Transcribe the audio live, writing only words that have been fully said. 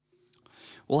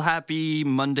Well, happy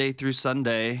Monday through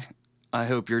Sunday. I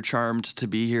hope you're charmed to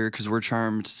be here because we're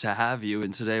charmed to have you.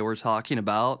 And today we're talking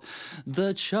about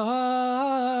the charms.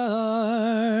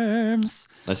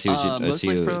 I see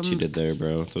what you did there,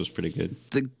 bro. That was pretty good.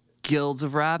 The Guilds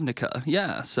of Ravnica.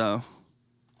 Yeah, so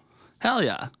hell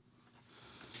yeah.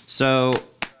 So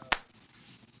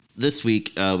this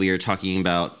week we are talking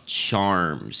about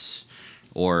charms,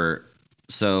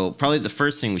 so probably the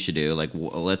first thing we should do,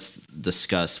 let's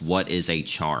discuss what is a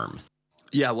charm.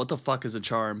 Yeah, what the fuck is a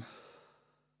charm?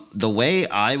 The way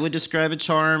I would describe a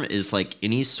charm is like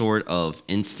any sort of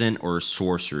instant or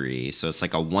sorcery. So it's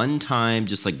like a one-time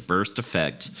just like burst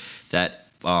effect that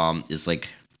is like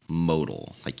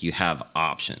modal. Like you have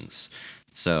options.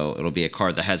 So it'll be a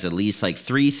card that has at least like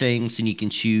 3 things, and you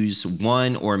can choose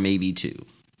 1 or maybe 2.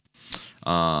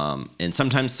 And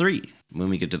sometimes 3 when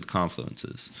we get to the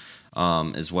confluences,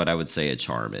 is what I would say a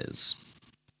charm is.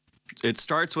 It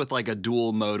starts with like a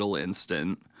dual modal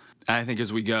instant. I think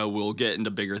as we go, we'll get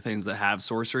into bigger things that have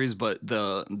sorceries, but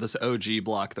this OG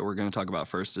block that we're going to talk about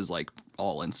first is like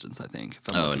all instants, I think,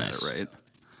 if I'm looking at it right.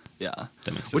 Yeah.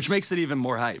 That makes sense. Which makes it even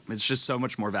more hype. It's just so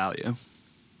much more value.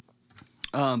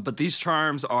 But these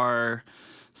charms are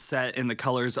set in the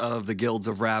colors of the Guilds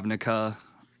of Ravnica.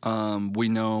 We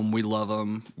know them. We love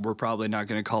them. We're probably not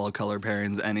going to call a color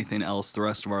pairings anything else the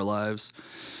rest of our lives.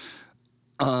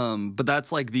 But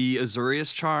that's like the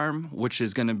Azorius charm, which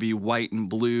is going to be white and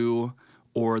blue,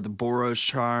 or the Boros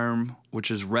charm, which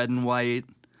is red and white.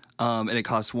 And it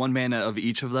costs 1 mana of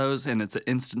each of those, and it's an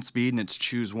instant speed, and it's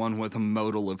choose 1 with a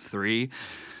modal of 3.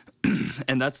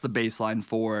 And that's the baseline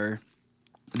for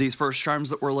these first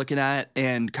charms that we're looking at.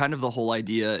 And kind of the whole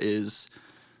idea is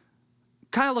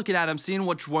kind of looking at them, seeing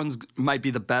which ones might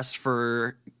be the best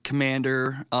for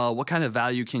Commander. What kind of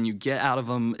value can you get out of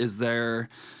them? Is there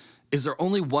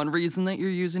only one reason that you're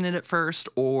using it at first,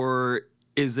 or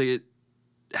is it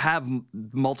have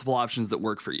multiple options that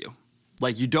work for you?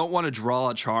 Like, you don't want to draw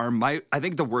a charm. I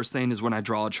think the worst thing is when I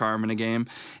draw a charm in a game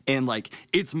and like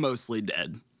it's mostly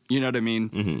dead. You know what I mean?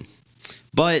 Mm-hmm.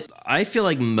 But I feel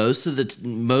like most of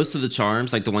the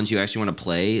charms, like the ones you actually want to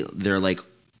play, they're like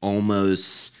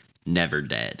almost never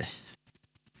dead.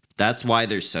 That's why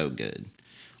they're so good.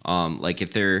 Like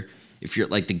if you're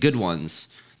like the good ones,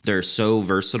 they're so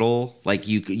versatile. Like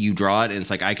you draw it and it's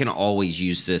like I can always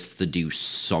use this to do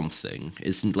something.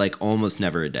 It's like almost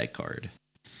never a dead card.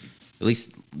 At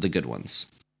least the good ones.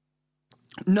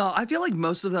 No, I feel like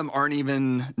most of them aren't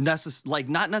even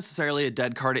not necessarily a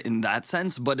dead card in that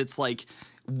sense, but it's like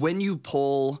when you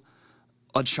pull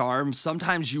a charm,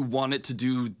 sometimes you want it to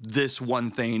do this one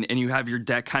thing and you have your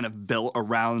deck kind of built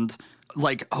around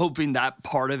like hoping that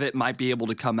part of it might be able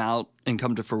to come out and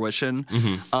come to fruition.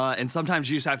 Mm-hmm. And sometimes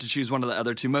you just have to choose one of the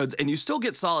other 2 modes and you still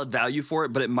get solid value for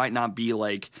it, but it might not be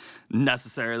like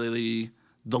necessarily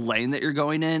the lane that you're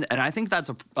going in. And I think that's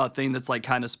a thing that's like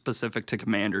kind of specific to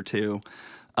Commander too.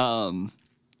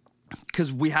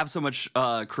 Because we have so much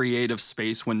creative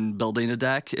space when building a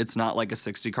deck. It's not like a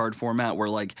 60 card format where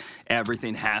like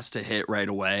everything has to hit right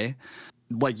away.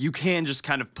 Like you can just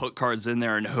kind of put cards in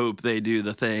there and hope they do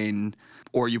the thing,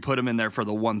 or you put them in there for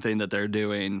the one thing that they're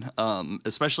doing,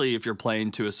 especially if you're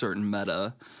playing to a certain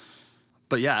meta.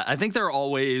 But yeah, I think they're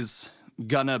always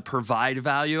gonna provide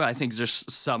value. I think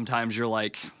just sometimes you're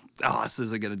like, oh, this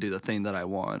isn't gonna do the thing that I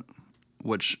want,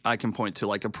 which I can point to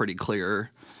like a pretty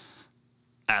clear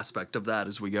aspect of that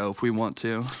as we go if we want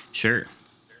to. Sure.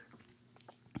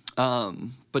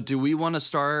 But do we want to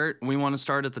start? We want to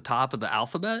start at the top of the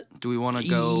alphabet? Do we want to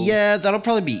go? Yeah, that'll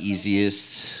probably be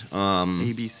easiest.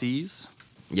 ABCs?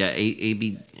 Yeah,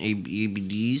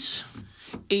 ABDs.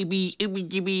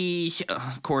 AB.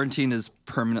 Quarantine has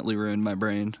permanently ruined my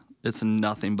brain. It's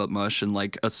nothing but mush and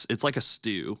like it's like a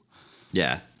stew.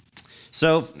 Yeah.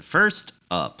 So first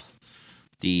up,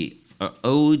 the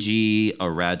OG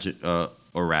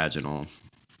original.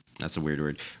 That's a weird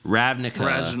word.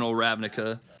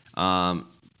 Ravnica. Ravnica.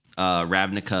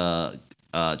 Ravnica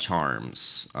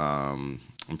charms. I'm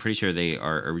pretty sure they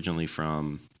are originally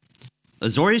from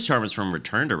Azorius charm is from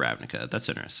Return to Ravnica. That's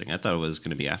interesting. I thought it was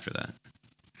going to be after that,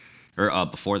 or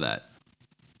before that.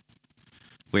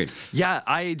 Weird. Yeah,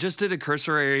 I just did a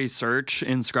cursory search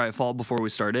in Scryfall before we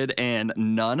started, and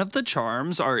none of the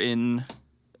charms are in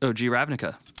OG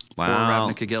Ravnica. Wow. Or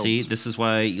Ravnica Guilds. See, this is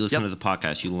why you listen to the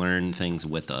podcast. You learn things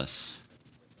with us.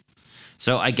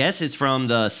 So I guess it's from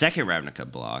the second Ravnica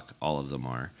block. All of them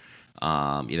are.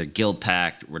 Either Guild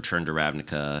Pact, Return to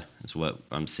Ravnica is what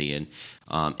I'm seeing.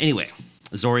 Anyway,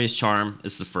 Azorius Charm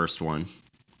is the first one.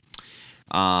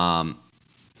 White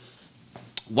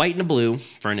and a blue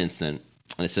for an instant.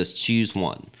 And it says choose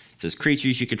 1. It says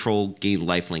creatures you control gain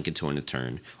lifelink until end of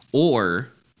turn, or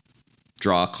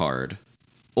draw a card,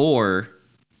 or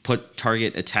put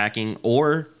target attacking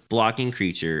or blocking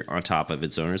creature on top of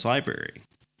its owner's library.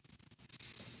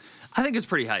 I think it's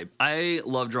pretty hype. I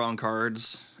love drawing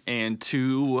cards, and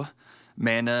 2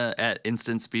 mana at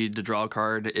instant speed to draw a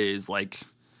card is like,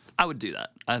 I would do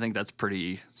that. I think that's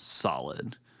pretty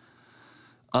solid.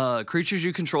 Creatures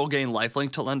you control gain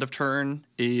lifelink till end of turn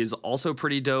is also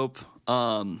pretty dope.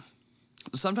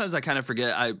 Sometimes I kind of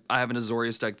forget. I have an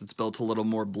Azorius deck that's built a little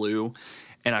more blue,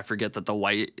 and I forget that the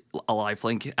white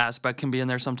lifelink aspect can be in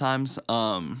there sometimes.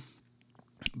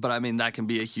 But I mean, that can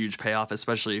be a huge payoff,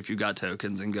 especially if you got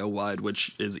tokens and go wide,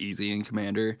 which is easy in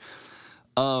Commander.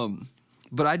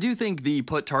 But I do think the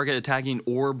put target attacking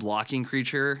or blocking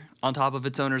creature on top of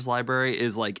its owner's library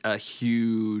is like a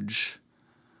huge...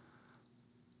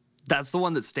 That's the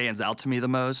one that stands out to me the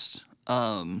most.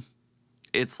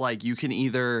 It's like you can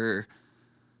either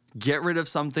get rid of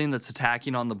something that's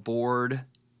attacking on the board.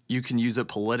 You can use it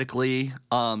politically.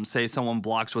 Say someone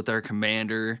blocks with their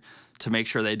commander to make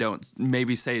sure they don't,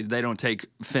 maybe say they don't take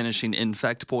finishing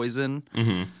infect poison.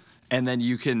 Mm-hmm. And then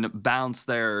you can bounce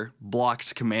their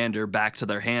blocked commander back to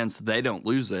their hands so they don't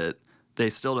lose it. They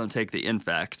still don't take the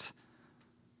infect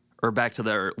or back to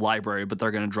their library, but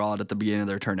they're going to draw it at the beginning of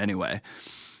their turn anyway.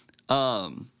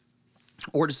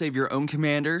 Or to save your own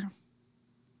commander.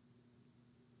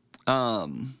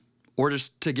 Or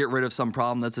just to get rid of some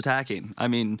problem that's attacking. I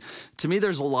mean, to me,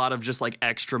 there's a lot of just like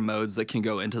extra modes that can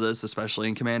go into this, especially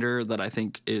in Commander, that I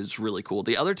think is really cool.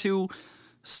 The other 2,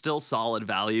 still solid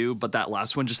value, but that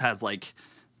last one just has like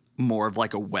more of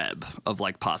like a web of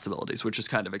like possibilities, which is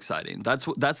kind of exciting.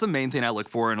 That's the main thing I look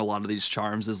for in a lot of these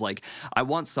charms is like, I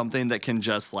want something that can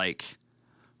just like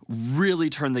really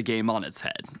turn the game on its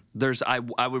head.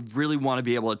 I would really want to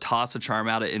be able to toss a charm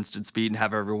out at instant speed and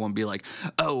have everyone be like,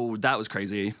 oh, that was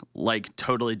crazy. Like,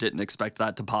 totally didn't expect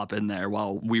that to pop in there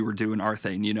while we were doing our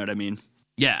thing. You know what I mean?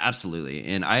 Yeah, absolutely.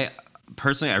 And I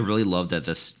really love that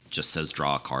this just says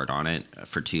draw a card on it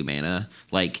for 2 mana.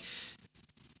 Like,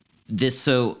 this,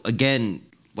 so again,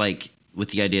 like,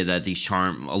 with the idea that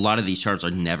a lot of these charms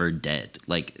are never dead.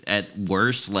 Like, at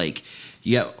worst, like,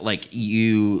 yeah, like,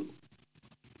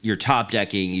 you're top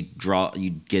decking, you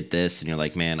get this, and you're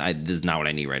like, man, this is not what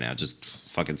I need right now.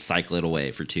 Just fucking cycle it away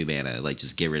for 2 mana. Like,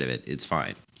 just get rid of it. It's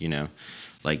fine, you know?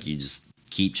 Like, you just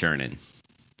keep churning.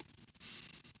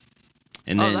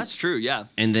 And then, that's true, yeah.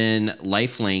 And then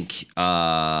lifelink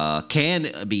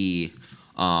can be,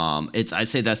 I'd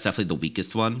say that's definitely the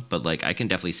weakest one, but, like, I can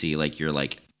definitely see, like, you're,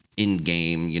 like, in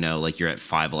game, you know, like you're at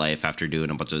 5 life after doing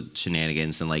a bunch of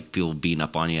shenanigans and like people beating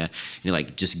up on you, you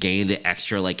like just gain the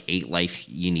extra like 8 life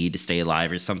you need to stay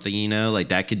alive or something, you know, like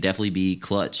that could definitely be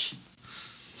clutch.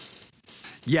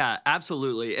 Yeah,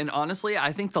 absolutely. And honestly,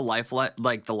 I think the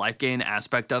life gain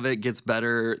aspect of it gets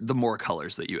better the more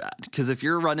colors that you add. Because if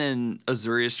you're running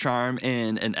Azorius Charm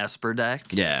in an Esper deck,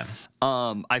 yeah,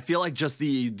 I feel like just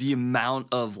the amount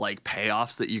of like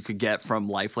payoffs that you could get from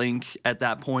lifelink at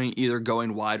that point, either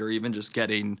going wide or even just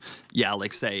getting,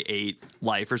 like say 8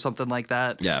 life or something like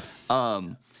that. Yeah.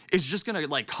 It's just gonna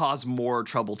like cause more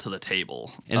trouble to the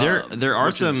table. And there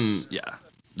are some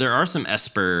there are some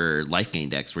Esper life gain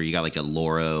decks where you got like a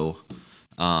Loro,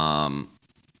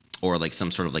 or like some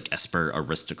sort of like Esper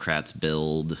Aristocrats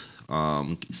build.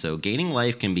 So gaining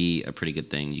life can be a pretty good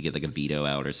thing. You get like a veto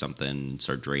out or something, and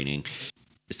start draining.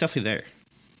 It's definitely there.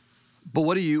 But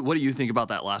what do you think about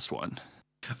that last one?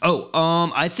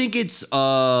 I think it's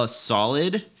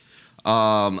solid.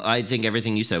 I think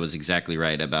everything you said was exactly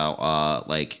right about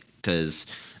because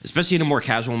especially in a more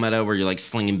casual meta where you're like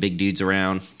slinging big dudes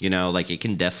around, you know, like it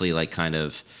can definitely like kind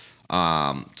of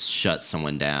shut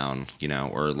someone down, you know,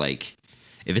 or like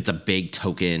if it's a big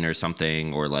token or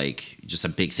something, or like just a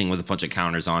big thing with a bunch of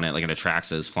counters on it, like an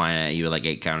Atraxa is flying at you with like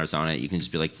 8 counters on it, you can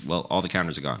just be like, well, all the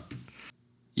counters are gone.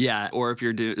 Yeah, or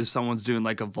if someone's doing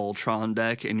like a Voltron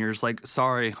deck and you're just like,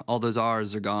 sorry, all those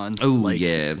R's are gone. Oh, like,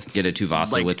 yeah, get a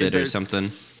Tuvasa like, with it or something.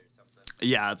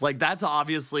 Yeah, like that's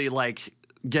obviously like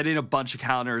getting a bunch of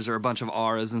counters or a bunch of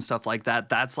auras and stuff like that.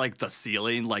 That's like the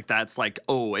ceiling. Like that's like,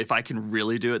 oh, if I can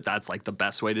really do it, that's like the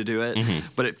best way to do it. Mm-hmm.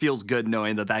 But it feels good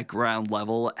knowing that ground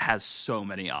level has so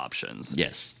many options.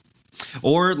 Yes.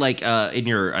 Or like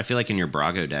I feel like in your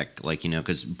Brago deck, like, you know,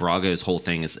 because Brago's whole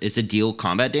thing is it deal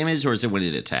combat damage or is it when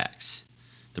it attacks?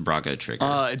 The Brago trigger.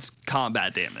 It's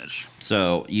combat damage.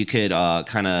 So you could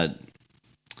kind of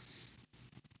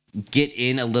get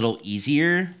in a little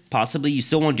easier. Possibly you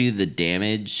still won't do the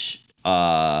damage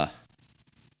to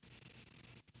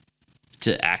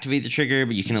activate the trigger,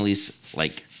 but you can at least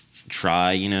like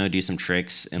try, do some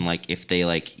tricks, and like if they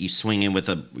like you swing in with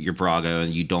your Brago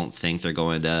and you don't think they're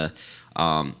going to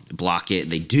block it,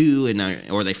 and they do,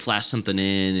 or they flash something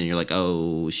in, and you're like,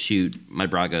 oh shoot, my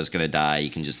Brago is gonna die. You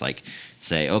can just like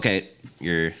say, okay,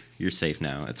 you're safe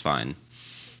now. It's fine.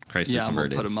 Crisis I'm gonna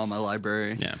averted. put him on my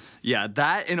library. Yeah.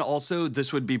 That, and also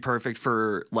this would be perfect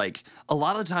for like a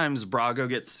lot of times Brago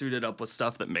gets suited up with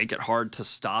stuff that make it hard to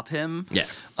stop him. Yeah.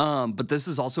 But this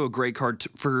is also a great card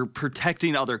for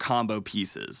protecting other combo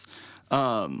pieces.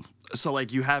 So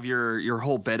like you have your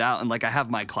whole bit out, and like I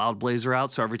have my Cloud Blazer out,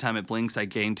 so every time it blinks, I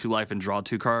gain 2 life and draw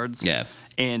 2 cards. Yeah.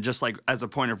 And just like as a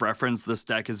point of reference, this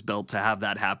deck is built to have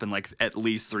that happen like at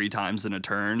least 3 times in a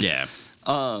turn. Yeah.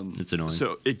 It's annoying.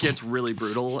 So it gets really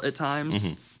brutal at times.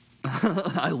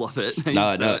 Mm-hmm. I love it.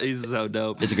 He's so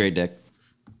dope. It's a great deck.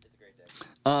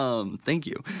 Thank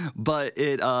you. But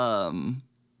it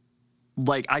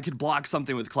like I could block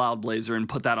something with Cloud Blazer and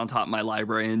put that on top of my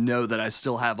library and know that I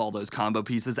still have all those combo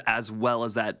pieces as well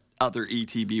as that other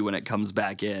ETB when it comes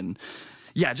back in.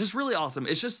 Yeah, just really awesome.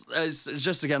 It's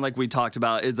just again like we talked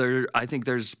about. I think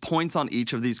there's points on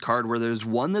each of these cards where there's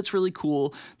one that's really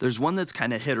cool, there's one that's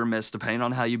kind of hit or miss depending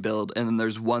on how you build, and then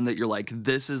there's one that you're like,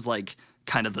 this is like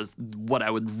kind of what I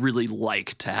would really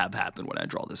like to have happen when I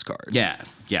draw this card. Yeah,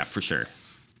 for sure.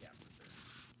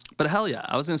 But hell yeah,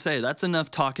 I was going to say, that's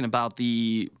enough talking about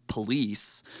the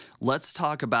police. Let's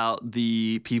talk about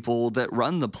the people that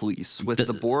run the police with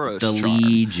the Boros The charm.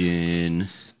 Legion.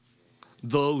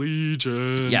 The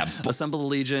Legion. Yeah. Assemble the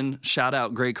Legion. Shout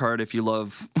out, great card if you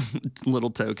love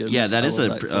little tokens. Yeah, that is a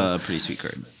pretty sweet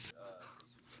card.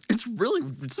 It's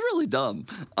really dumb.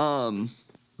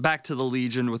 Back to the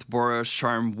Legion with Boros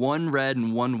Charm. 1 red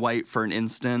and 1 white for an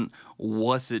instant.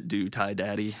 What's it do, Ty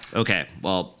Daddy? Okay,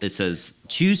 well, it says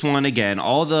choose one again.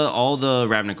 All the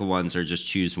Ravnica ones are just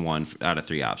choose 1 out of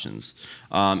 3 options.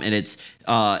 And it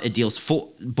deals 4.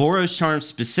 Boros Charm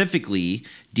specifically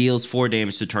deals 4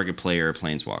 damage to target player or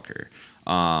planeswalker.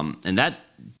 And that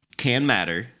can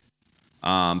matter.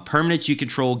 Permanents you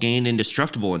control gain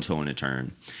indestructible until end of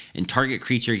turn, and target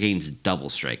creature gains double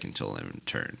strike until end of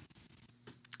turn.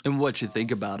 And what you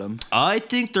think about them? I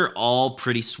think they're all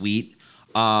pretty sweet.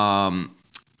 Boros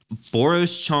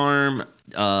Charm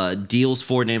deals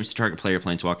 4 damage to target player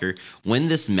planeswalker. When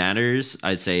this matters,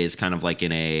 I'd say is kind of like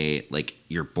in a like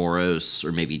your Boros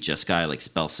or maybe Jeskai like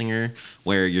Spellsinger,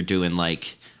 where you're doing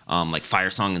like Fire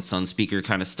Song and Sunspeaker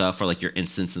kind of stuff, or like your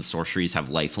instants and sorceries have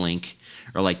lifelink,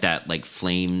 or like that like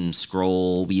Flame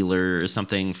Scroll Wheeler or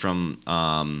something from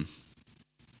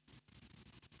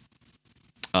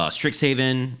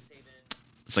Strixhaven.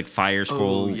 It's like Fire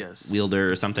Scroll Wielder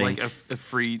or something. Like a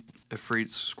free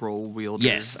scroll wielder.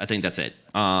 Yes, I think that's it.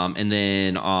 And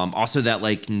then also that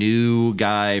like new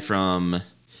guy from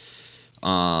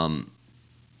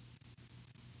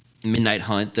Midnight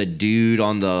Hunt, the dude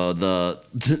on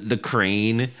the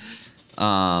crane.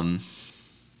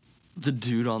 The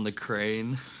dude on the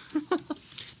crane.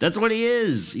 That's what he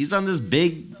is. He's on this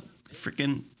big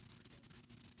freaking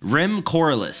Rim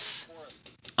Corliss.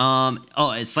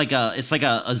 It's like a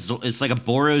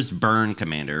Boros Burn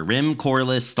commander. Rim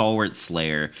Corliss Stalwart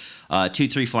Slayer.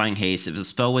 2/3 flying haste. If a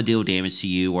spell would deal damage to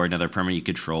you or another permanent you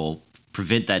control,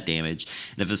 prevent that damage.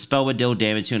 And if a spell would deal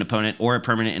damage to an opponent or a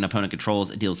permanent an opponent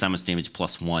controls, it deals that much damage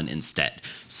 +1 instead.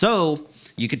 So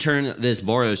you could turn this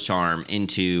Boros Charm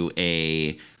into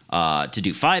a to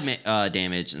do 5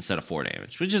 damage instead of 4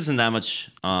 damage, which isn't that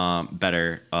much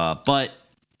better. But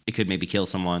it could maybe kill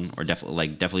someone or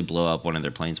definitely blow up one of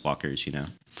their planeswalkers,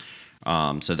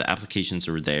 So the applications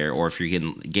are there. Or if you're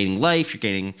gaining life, you're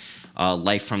gaining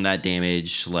life from that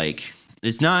damage. Like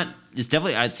it's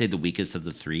definitely, I'd say, the weakest of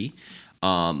the 3.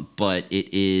 But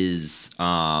it is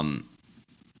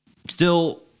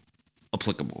still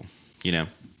applicable,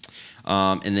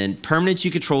 And then permanents you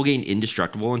control gain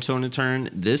indestructible until end of turn.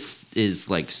 This is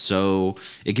like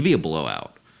it could be a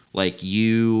blowout. Like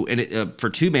for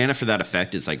 2 mana for that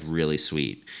effect is like really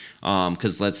sweet.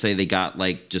 Because let's say they got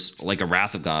like just like a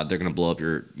Wrath of God, they're gonna blow up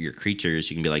your creatures.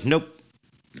 You can be like, nope.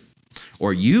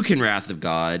 Or you can Wrath of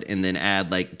God and then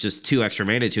add like just 2 extra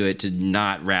mana to it to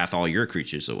not wrath all your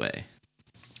creatures away.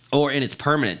 And it's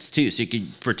permanents too, so you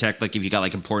could protect like if you got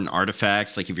like important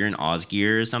artifacts, like if you're in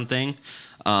Osgear or something,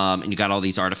 and you got all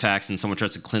these artifacts and someone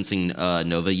tries to cleansing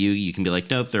Nova you can be like,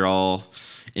 nope, they're all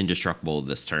indestructible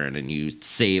this turn, and you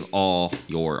save all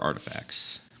your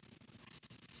artifacts.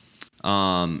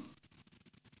 And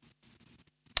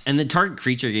then target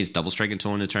creature gains double strike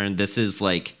until end of turn. This is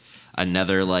like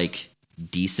another like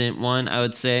decent one, I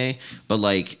would say, but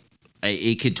like I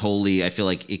feel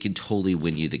like it could totally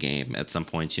win you the game at some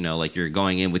points. Like you're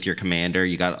going in with your commander,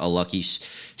 you got a lucky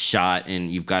shot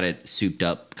and you've got it souped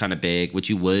up kind of big, which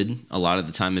you would a lot of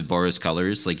the time in Boros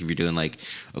colors, like if you're doing like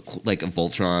a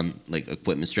Voltron like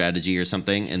equipment strategy or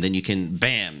something, and then you can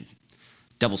bam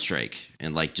double strike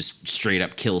and like just straight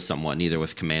up kill someone either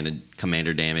with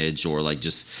commander damage or like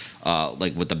just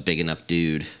like with a big enough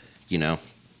dude, you know.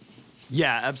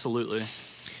 Yeah, absolutely.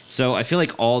 So I feel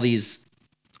like all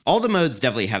the modes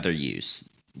definitely have their use.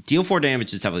 Deal 4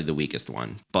 damage is definitely the weakest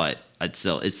one, but it's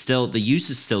still the use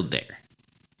is still there.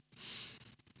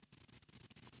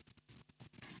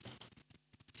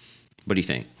 What do you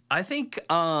think? I think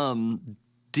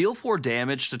deal 4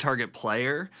 damage to target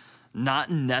player, not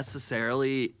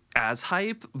necessarily as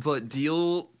hype, but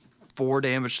deal 4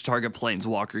 damage to target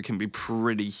planeswalker can be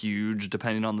pretty huge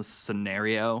depending on the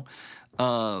scenario.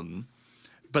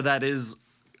 But that is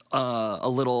a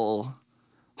little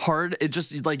hard. It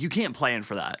just, like, you can't plan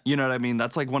for that. You know what I mean?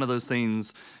 That's like one of those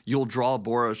things. You'll draw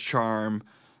Boros Charm.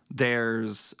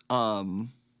 There's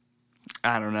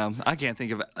I don't know. I can't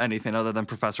think of anything other than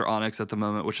Professor Onyx at the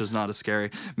moment, which is not as scary.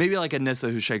 Maybe like a Nissa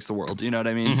who shakes the world. You know what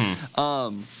I mean?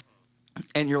 Mm-hmm.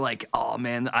 And you're like, oh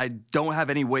man, I don't have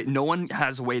any way. No one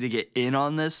has a way to get in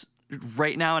on this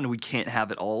right now, and we can't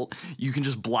have it all. You can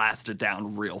just blast it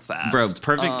down real fast. Bro,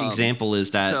 perfect example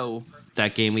is that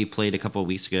that game we played a couple of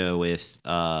weeks ago with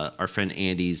our friend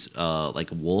Andy's like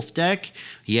wolf deck.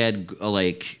 He had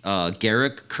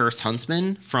Garruk Curse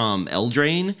Huntsman from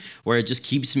Eldraine, where it just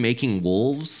keeps making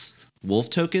wolf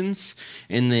tokens,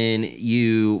 and then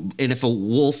if a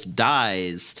wolf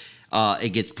dies,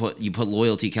 it gets you put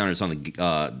loyalty counters on the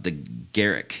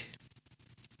Garruk.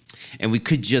 And we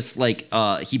could just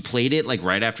he played it like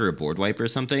right after a board wipe or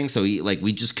something, so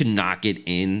we just could not get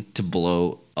in to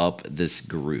blow up this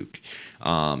Garruk.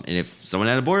 And if someone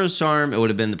had a Boros Charm, it would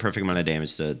have been the perfect amount of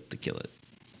damage to kill it.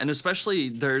 And especially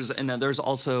there's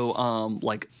also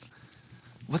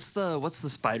what's the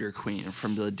Spider Queen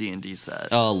from the D&D set?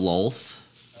 Lolth.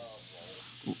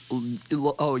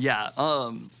 Oh yeah.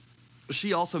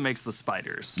 She also makes the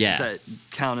spiders that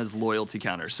count as loyalty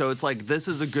counters. So it's like this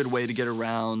is a good way to get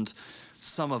around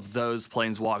some of those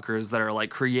planeswalkers that are like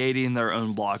creating their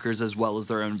own blockers as well as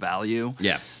their own value.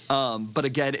 Yeah. But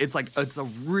again, it's a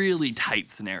really tight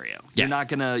scenario.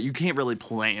 Yeah. You can't really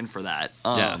plan for that.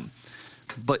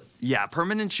 But yeah,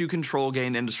 permanents you control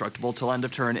gain indestructible till end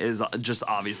of turn is just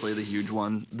obviously the huge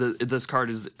one. This card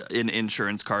is an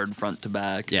insurance card front to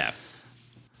back. Yeah.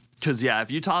 Because, yeah, if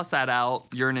you toss that out,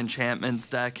 you're an enchantments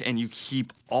deck, and you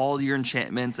keep all your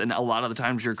enchantments, and a lot of the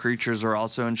times your creatures are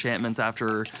also enchantments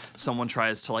after someone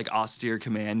tries to, like, austere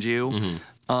command you.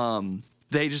 Mm-hmm.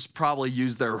 They just probably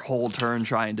use their whole turn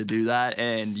trying to do that,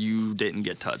 and you didn't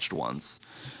get touched once.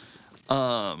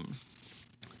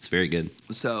 It's very good.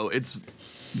 So it's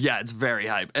very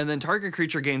hype. And then target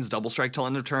creature gains double strike till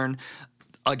end of turn.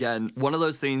 Again, one of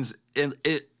those things, in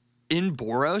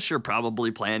Boros, you're probably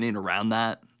planning around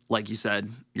that. Like you said,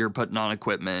 you're putting on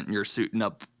equipment, you're suiting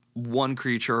up one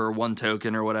creature or one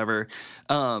token or whatever.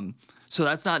 So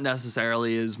that's not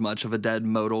necessarily as much of a dead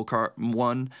modal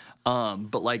one.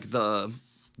 But like the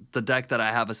deck that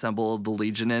I have assembled the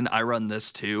Legion in, I run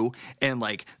this too. And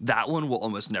like that one will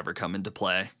almost never come into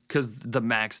play because the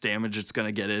max damage it's going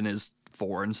to get in is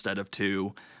 4 instead of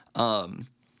 2.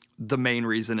 The main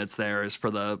reason it's there is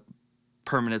for the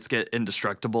permanents get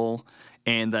indestructible,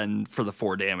 and then for the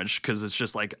 4 damage because it's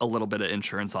just like a little bit of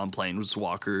insurance on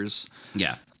planeswalkers.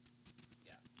 Yeah,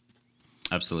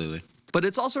 absolutely. But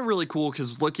it's also really cool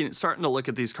because starting to look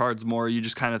at these cards more, you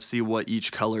just kind of see what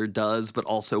each color does, but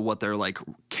also what they're like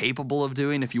capable of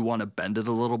doing if you want to bend it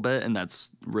a little bit, and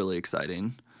that's really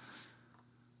exciting.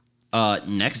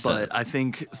 Next up, but I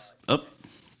think. Oh,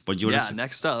 what do you want to say?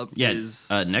 Next up is.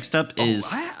 Next up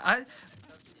is.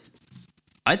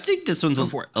 I think this one's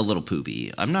a little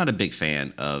poopy. I'm not a big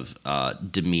fan of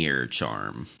Dimir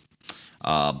Charm.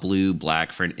 Blue,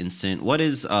 black for an instant. What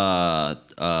does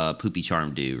Poopy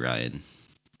Charm do, Ryan?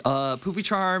 Poopy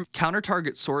Charm, counter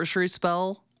target sorcery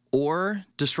spell, or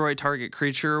destroy target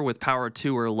creature with power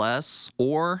 2 or less,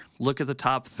 or look at the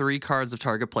top 3 cards of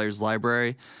target player's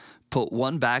library, put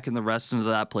 1 back and the rest into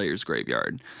that player's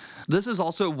graveyard. This is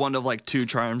also one of like 2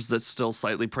 charms that's still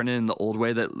slightly printed in the old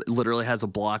way that literally has a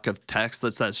block of text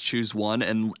that says choose one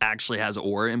and actually has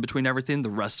or in between everything. The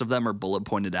rest of them are bullet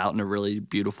pointed out in a really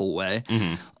beautiful way.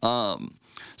 Mm-hmm.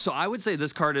 So I would say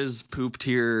this card is poop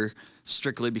tier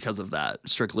strictly because of that,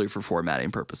 strictly for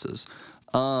formatting purposes.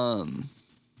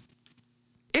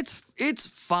 It's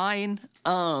fine.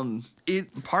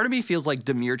 Part of me feels like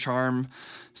Dimir Charm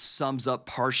sums up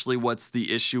partially what's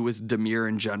the issue with Dimir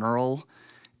in general,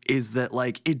 is that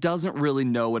like it doesn't really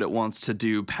know what it wants to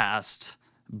do past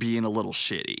being a little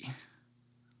shitty.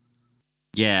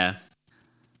 Yeah.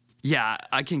 Yeah,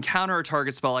 I can counter a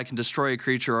target spell, I can destroy a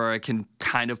creature, or I can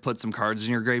kind of put some cards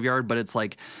in your graveyard, but it's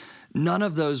like none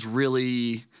of those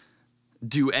really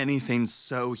do anything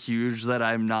so huge that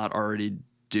I'm not already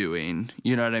doing.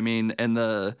 You know what I mean? And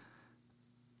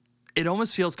it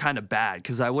almost feels kind of bad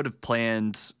because I would have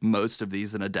planned most of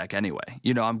these in a deck anyway.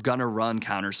 You know, I'm gonna run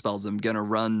counter spells, I'm gonna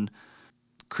run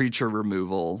creature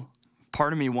removal.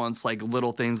 Part of me wants like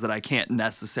little things that I can't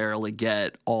necessarily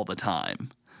get all the time.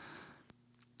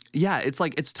 Yeah, it's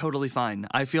like it's totally fine.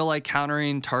 I feel like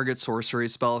countering target sorcery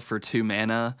spell for 2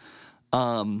 mana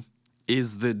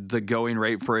is the going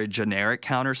rate for a generic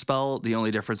counter spell. The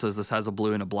only difference is this has a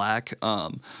blue and a black.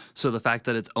 So the fact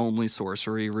that it's only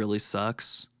sorcery really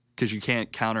sucks because you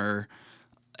can't counter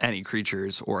any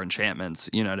creatures or enchantments.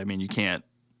 You know what I mean? You can't.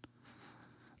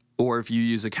 Or if you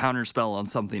use a counter spell on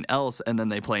something else and then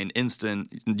they play an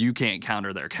instant, you can't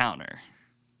counter their counter.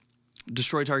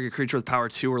 Destroy target creature with power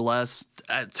 2 or less,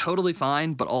 totally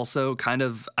fine, but also kind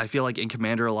of, I feel like in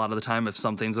Commander a lot of the time, if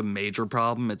something's a major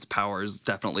problem, its power is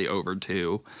definitely over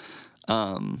 2.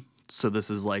 So this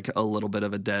is like a little bit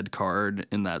of a dead card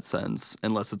in that sense,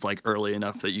 unless it's like early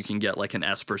enough that you can get like an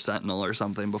Esper Sentinel or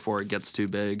something before it gets too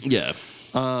big. Yeah.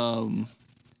 And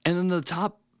then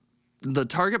the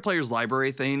target player's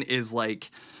library thing is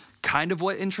like kind of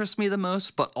what interests me the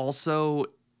most, but also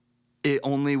it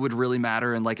only would really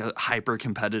matter in like a hyper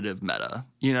competitive meta.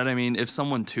 You know what I mean? If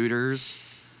someone tutors,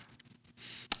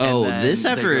 Oh, and then this they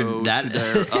after go that to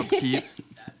their upkeep.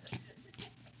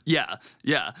 Yeah.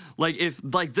 Like if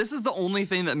like this is the only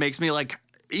thing that makes me like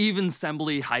even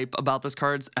sembly hype about this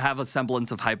card, have a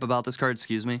semblance of hype about this card,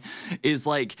 excuse me, is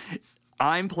like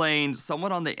I'm playing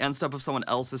someone on the end step of someone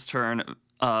else's turn,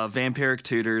 Vampiric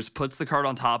Tutors, puts the card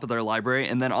on top of their library,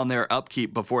 and then on their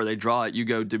upkeep before they draw it, you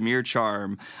go Dimir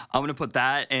Charm. I'm going to put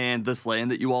that and this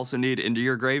land that you also need into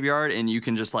your graveyard, and you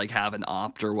can just like have an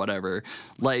opt or whatever.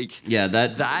 Like, Yeah,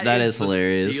 that is the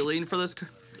hilarious. ceiling for this.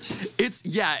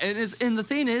 And the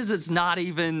thing is, it's not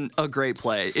even a great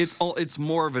play. It's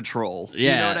more of a troll.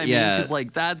 Yeah, you know what I mean? yeah. Because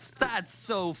like that's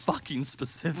so fucking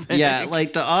specific. Yeah,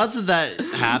 like the odds of that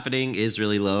happening is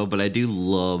really low, but I do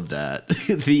love that.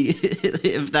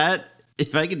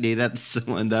 If I could do that to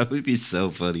someone, that would be so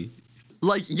funny.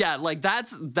 Like, yeah, like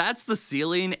that's the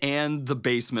ceiling and the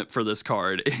basement for this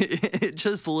card. It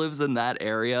just lives in that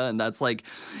area, and that's like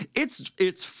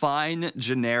it's fine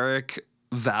generic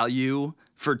value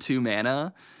for 2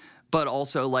 mana, but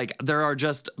also like there are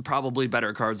just probably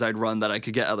better cards I'd run that I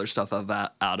could get other stuff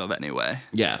out of anyway.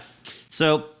 Yeah.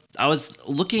 So I was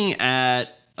looking at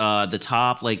the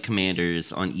top like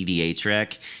commanders on EDH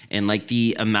Rec, and like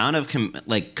the amount of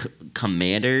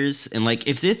commanders, and like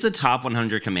if it's a top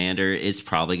 100 commander, it's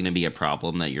probably going to be a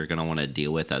problem that you're going to want to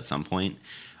deal with at some point.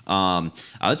 I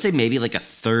would say maybe like a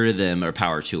third of them are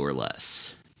power 2 or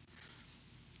less.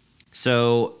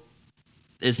 So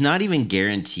it's not even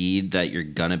guaranteed that you're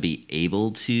going to be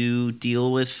able to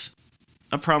deal with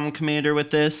a problem commander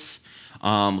with this.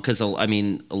 Because, I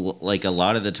mean, like a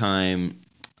lot of the time,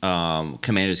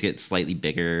 commanders get slightly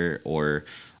bigger, or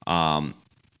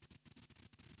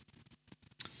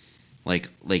like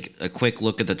a quick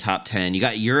look at the top 10. You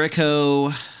got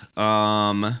Yuriko,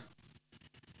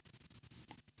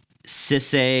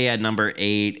 Sisay at number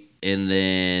 8, and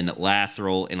then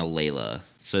Lathril and Alayla.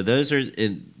 So those are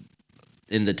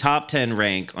in the top 10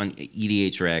 rank on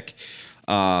EDH Rec.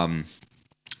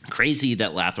 Crazy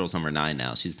that Lathril's number 9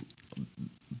 now. She's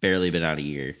barely been out a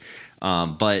year.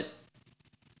 But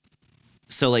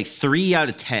so like 3 out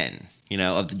of 10, you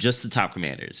know, of just the top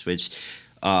commanders, which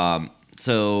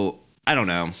so I don't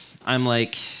know. I'm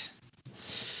really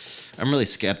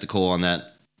skeptical on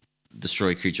that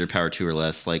destroy creature power 2 or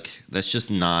less. Like that's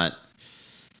just not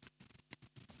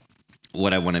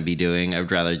what I want to be doing.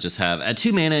 I'd rather just have at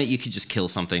 2 mana you could just kill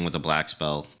something with a black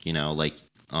spell, you know, like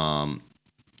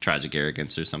Tragic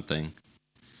Arrogance or something.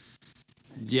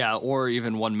 Yeah, or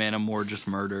even 1 mana more, just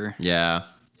murder. Yeah.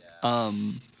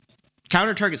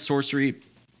 Counter target sorcery.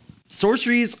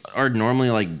 Sorceries are normally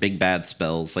like big bad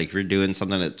spells. Like if you're doing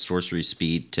something at sorcery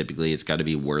speed, typically it's got to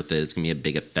be worth it. It's gonna be a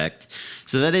big effect.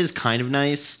 So that is kind of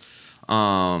nice.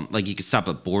 Like you can stop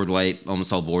a board wipe.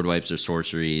 Almost all board wipes are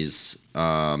sorceries.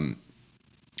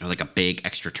 Or like a big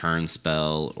extra turn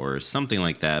spell or something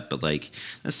like that. But like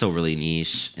that's still really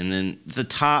niche. And then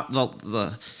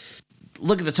the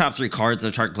look at the top 3 cards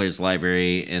of the target player's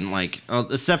library, and like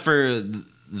except for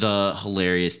the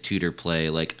hilarious tutor play,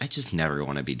 like I just never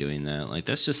want to be doing that. Like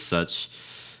that's just such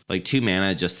like 2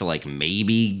 mana just to like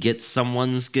maybe get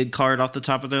someone's good card off the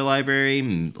top of their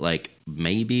library. Like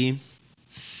maybe,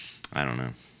 I don't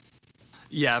know.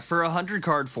 Yeah, for a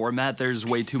 100-card format, there's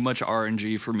way too much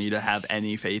RNG for me to have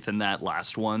any faith in that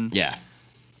last one. Yeah.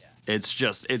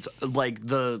 It's like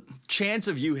the chance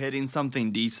of you hitting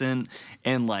something decent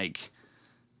and like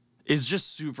is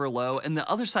just super low. And the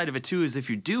other side of it too is if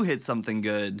you do hit something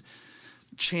good,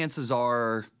 chances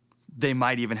are they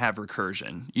might even have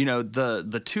recursion. You know,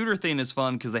 the tutor thing is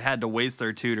fun because they had to waste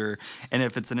their tutor, and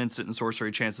if it's an instant and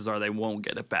sorcery, chances are they won't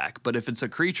get it back. But if it's a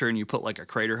creature and you put like a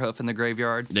Crater Hoof in the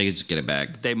graveyard, They could just get it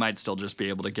back. they might still just be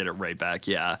able to get it right back.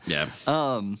 Yeah. Yeah.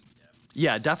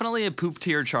 Yeah, definitely a poop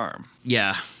tier charm.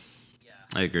 Yeah.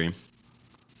 I agree.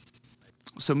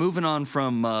 So moving on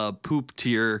from poop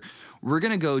tier, we're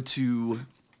gonna go to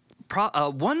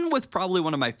one with probably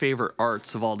one of my favorite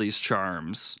arts of all these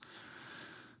charms.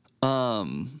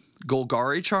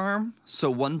 Golgari charm.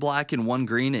 So 1 black and 1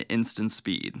 green at instant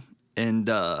speed, and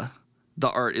the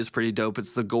art is pretty dope.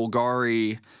 It's the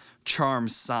Golgari charm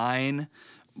sign,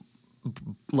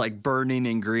 like burning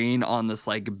in green on this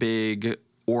like big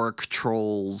orc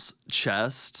troll's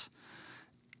chest.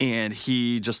 And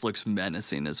he just looks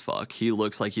menacing as fuck. He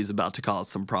looks like he's about to cause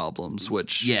some problems,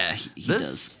 which Yeah, he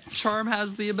this does. charm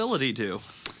has the ability to.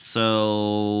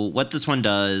 So what this one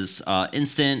does,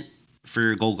 instant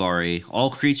for Golgari,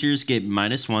 all creatures get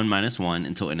 -1/-1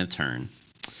 until end of turn.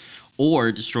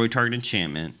 Or destroy target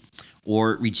enchantment.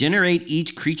 Or regenerate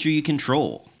each creature you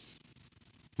control.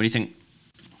 What do you think?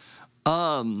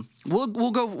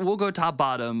 We'll go top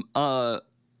bottom.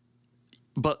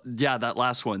 But yeah, that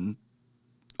last one.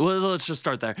 Well, let's just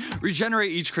start there.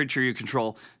 Regenerate each creature you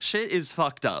control. Shit is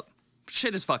fucked up.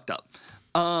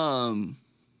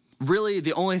 Really,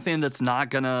 the only thing that's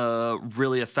not gonna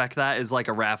really affect that is like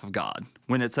a Wrath of God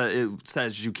when it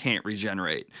says you can't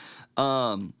regenerate.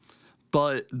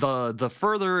 But the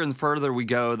further and further we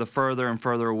go, the further and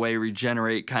further away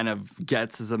regenerate kind of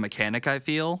gets as a mechanic, I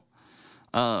feel.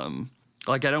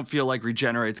 Like I don't feel like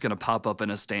regenerate's gonna pop up in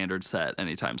a standard set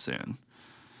anytime soon.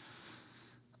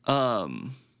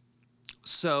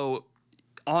 So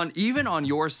even on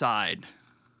your side,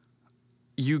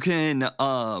 you can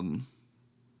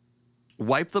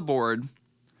wipe the board,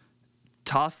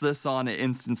 toss this on at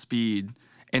instant speed,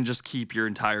 and just keep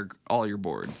all your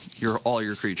board, all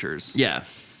your creatures. Yeah.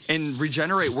 And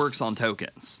regenerate works on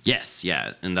tokens. Yes,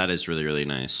 yeah, and that is really, really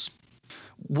nice.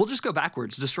 We'll just go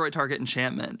backwards. Destroy target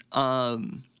enchantment. I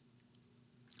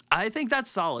think that's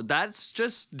solid. That's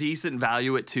just decent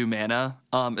value at 2 mana,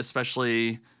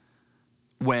 especially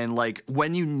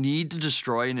when you need to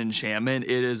destroy an enchantment,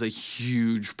 it is a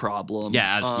huge problem.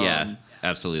 Yeah,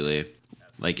 absolutely.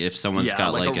 Like if someone's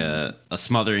got like a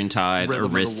Smothering Tide, a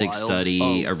Rhystic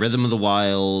Study, a Rhythm of the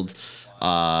Wild,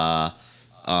 a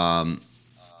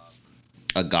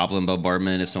Goblin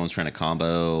Bombardment if someone's trying to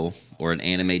combo, or an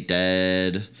Animate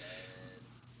Dead.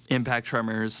 Impact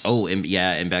Tremors.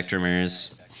 Impact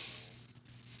Tremors.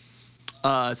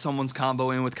 Someone's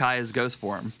comboing with Kaya's Ghost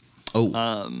Form.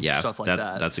 Stuff like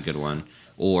that. That's a good one.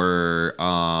 Or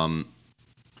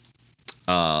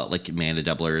like mana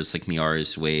doublers like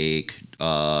Miara's Wake,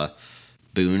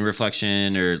 Boon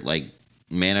Reflection, or like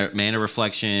mana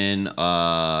Reflection,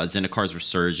 Zendikar's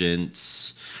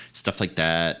Resurgence, stuff like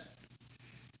that.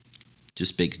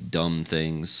 Just big dumb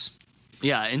things.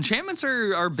 Yeah, enchantments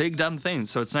are big dumb things,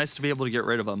 so it's nice to be able to get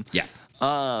rid of them. Yeah.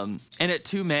 And at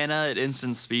 2 mana at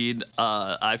instant speed,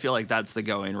 I feel like that's the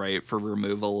going rate for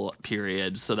removal,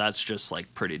 period. So that's just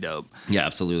like pretty dope. Yeah,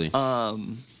 absolutely.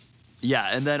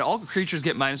 Yeah, and then all creatures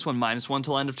get -1/-1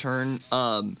 till end of turn.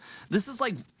 This is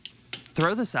like,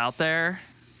 throw this out there,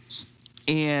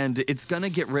 and it's gonna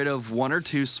get rid of 1 or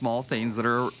 2 small things that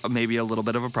are maybe a little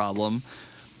bit of a problem,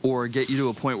 or get you to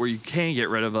a point where you can get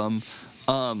rid of them.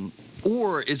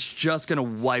 Or it's just going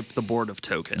to wipe the board of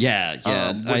tokens.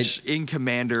 Yeah. Which in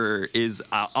Commander is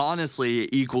honestly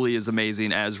equally as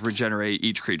amazing as regenerate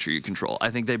each creature you control. I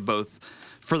think they both,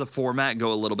 for the format,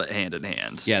 go a little bit hand in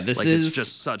hand. Yeah, it's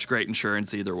just such great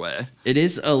insurance either way. It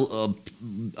is a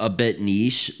bit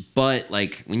niche, but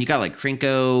like when you got like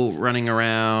Krinko running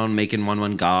around making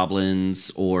 1/1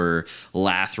 goblins, or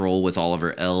Lathril with all of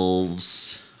her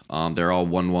elves, they're all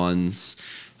 1/1s.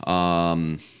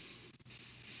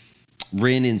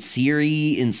 Rin and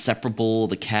Ciri, Inseparable,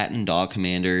 the cat and dog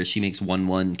commander. She makes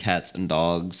 1/1 cats and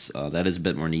dogs. That is a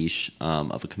bit more niche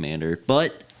of a commander,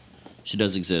 but she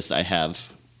does exist. I have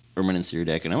a Rin and Ciri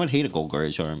deck, and I would hate a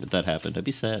Golgari charm if that happened. I'd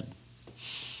be sad.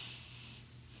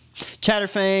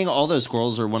 Chatterfang, all those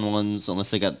squirrels are 1/1s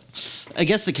unless they got... I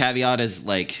guess the caveat is,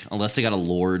 like, unless they got a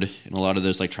lord, and a lot of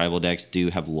those, like, tribal decks do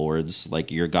have lords. Like,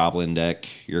 your Goblin deck,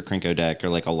 your Krinko deck, or,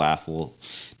 like, a Lathril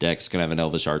deck's gonna have an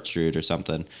Elvish Archdruid or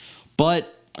something.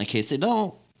 But in case they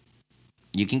don't,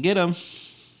 you can get them.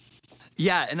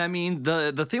 Yeah, and I mean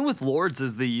the thing with lords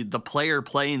is the player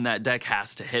playing that deck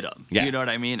has to hit them. Yeah. You know what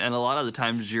I mean? And a lot of the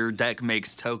times your deck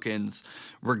makes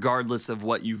tokens regardless of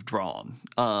what you've drawn.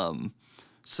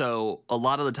 So a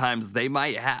lot of the times they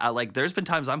might have like there's been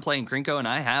times I'm playing Krinko and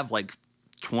I have like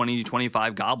 20,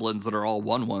 25 goblins that are all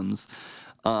 1/1s.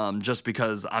 Just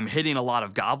because I'm hitting a lot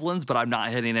of goblins, but I'm not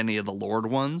hitting any of the lord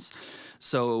ones.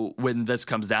 So when this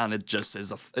comes down, it just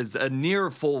is a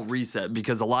near full reset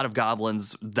because a lot of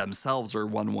goblins themselves are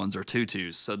 1/1s or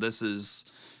 2/2s. So this is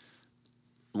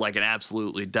like an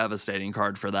absolutely devastating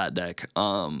card for that deck.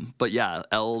 But yeah,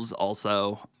 elves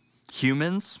also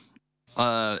humans.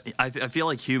 I feel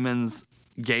like humans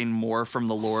gain more from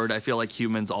the lord. I feel like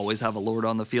humans always have a lord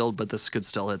on the field, but this could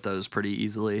still hit those pretty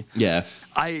easily. Yeah.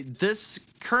 This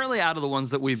currently out of the ones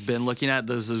that we've been looking at,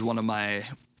 this is one of my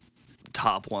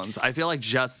top ones. I feel like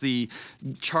just the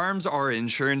charms are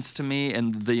insurance to me,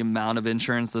 and the amount of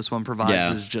insurance this one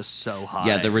provides is just so high.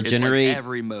 Yeah, the regenerate it's like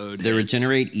every mode. The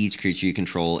regenerate each creature you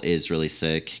control is really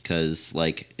sick because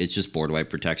like it's just board wipe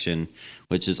protection,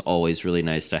 which is always really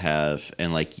nice to have.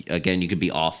 And like again, you could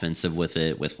be offensive with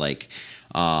it with like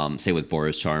say with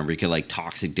Boros Charm, where you could like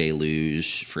Toxic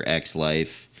Deluge for X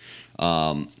life.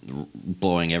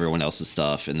 Blowing everyone else's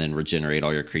stuff and then regenerate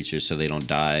all your creatures so they don't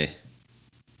die.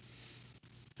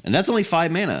 And that's only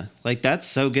 5 mana. Like, that's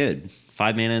so good.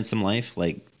 5 mana and some life,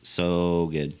 like, so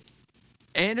good.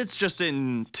 And it's just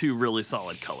in 2 really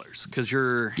solid colors because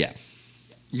you're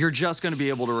just going to be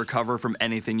able to recover from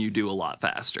anything you do a lot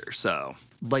faster. So,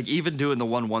 like, even doing the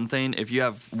 1/1 thing, if you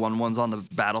have 1/1s on the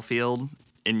battlefield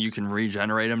and you can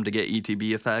regenerate them to get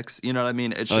ETB effects, you know what I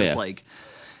mean? It's just like...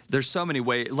 There's so many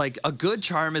ways. Like a good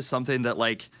charm is something that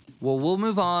like, well, we'll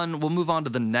move on to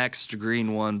the next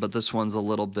green one, but this one's a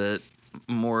little bit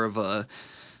more of a,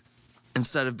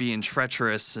 instead of being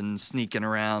treacherous and sneaking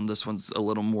around, this one's a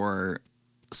little more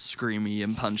screamy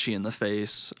and punchy in the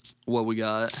face. What we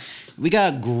got? We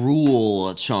got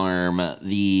Gruul Charm,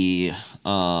 the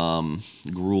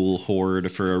Gruul Horde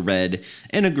for a red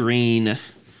and a green,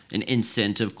 an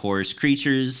instant, of course.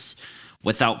 Creatures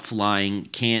without flying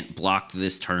can't block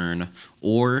this turn,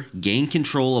 or gain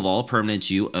control of all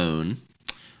permanents you own,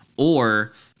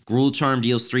 or Gruul Charm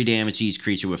deals 3 damage to each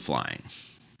creature with flying.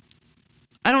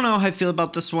 I don't know how I feel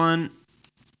about this one.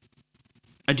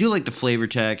 I do like the flavor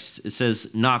text. It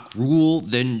says, "Not Gruul,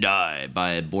 then die,"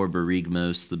 by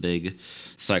Borborygmos, the big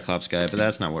Cyclops guy, but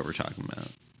that's not what we're talking about.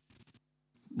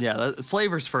 Yeah,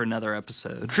 flavors for another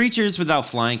episode. Creatures without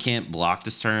flying can't block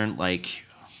this turn, like...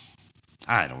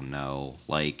 I don't know.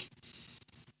 Like,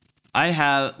 I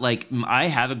have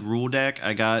a Gruul deck.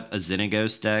 I got a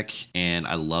Xenagos deck, and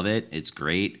I love it. It's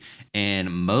great.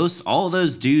 And all of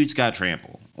those dudes got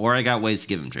trample, or I got ways to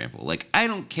give them trample. Like, I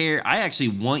don't care. I actually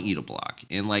want you to block.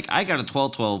 And, like, I got a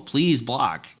 12/12. Please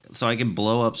block so I can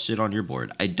blow up shit on your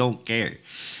board. I don't care.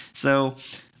 So,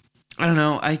 I don't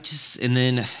know. And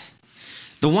then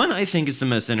the one I think is the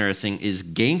most interesting is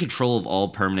gain control of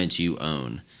all permanents you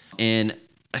own. And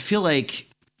I feel like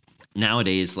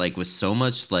nowadays, like with so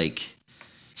much like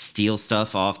steal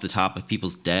stuff off the top of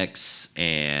people's decks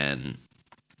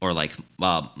or like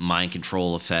mind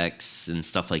control effects and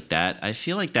stuff like that, I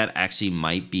feel like that actually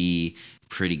might be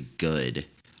pretty good.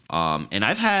 And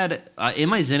I've had in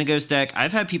my Xenagos deck,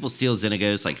 I've had people steal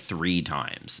Xenagos like 3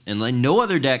 times, and like no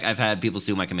other deck I've had people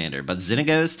steal my commander, but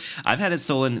Xenagos I've had it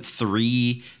stolen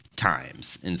 3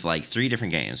 times in like 3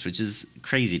 different games, which is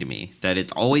crazy to me that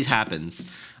it always happens.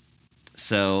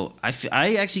 So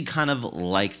I actually kind of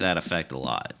like that effect a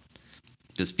lot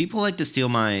because people like to steal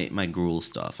my Gruul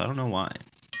stuff. I don't know why.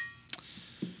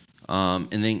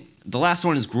 And then the last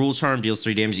one is Gruul Charm deals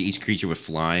 3 damage to each creature with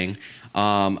flying.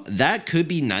 That could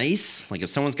be nice. Like if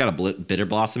someone's got a Bitter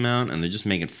Blossom out and they're just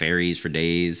making fairies for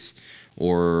days,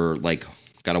 or like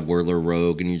got a Whirler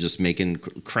Rogue and you're just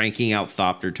cranking out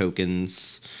Thopter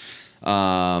tokens.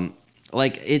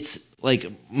 Like it's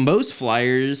like most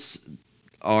flyers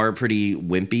are pretty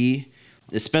wimpy,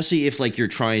 especially if like you're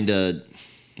trying to,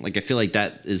 like I feel like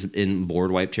that is in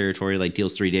board wipe territory, like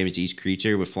deals 3 damage to each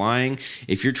creature with flying.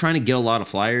 If you're trying to get a lot of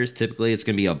flyers, typically it's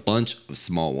going to be a bunch of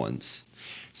small ones.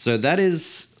 So that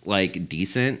is like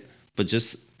decent, but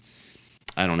just,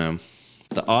 I don't know.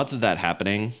 The odds of that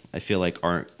happening, I feel like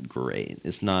aren't great. I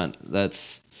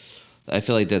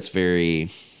feel like that's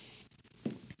very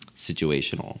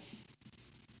situational.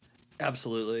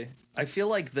 Absolutely. I feel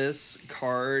like this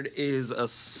card is a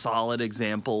solid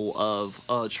example of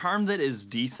a charm that is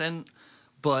decent,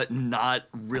 but not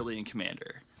really in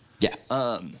Commander. Yeah.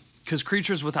 Because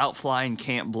creatures without flying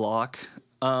can't block.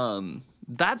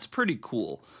 That's pretty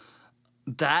cool.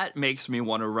 That makes me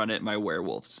want to run it in my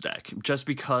Werewolves deck, just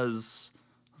because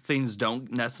things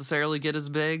don't necessarily get as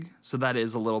big. So that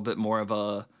is a little bit more of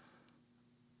a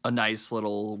nice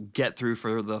little get through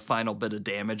for the final bit of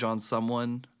damage on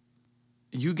someone.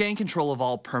 You gain control of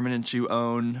all permanents you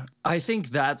own. I think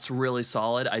that's really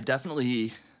solid. I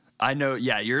know,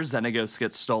 yeah, your Xenagos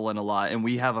gets stolen a lot, and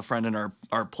we have a friend in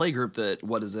our play group that,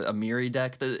 what is it, a Miri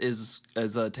deck that is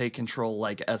a take control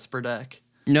like Esper deck?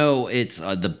 No, it's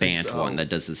the Bant one that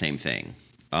does the same thing.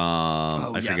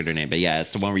 I forget her name, but yeah,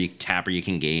 it's the one where you tap or you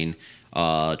can gain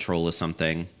troll or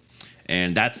something.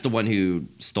 And that's the one who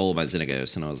stole my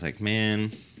Xenagos, and I was like,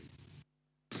 man.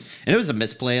 And it was a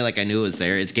misplay, like I knew it was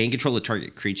there. It's gain control of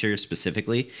target creature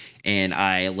specifically, and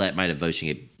I let my devotion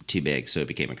get too big, so it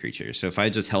became a creature. So if I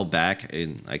just held back,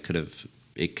 and it could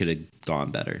have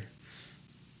gone better.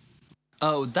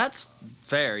 Oh, that's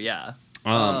fair, yeah.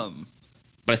 But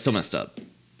I still messed up.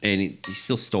 And he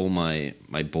still stole my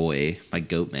boy, my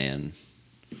goat man.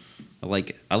 I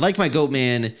like my goat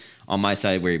man on my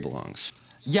side where he belongs.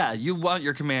 Yeah, you want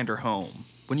your commander home.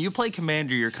 When you play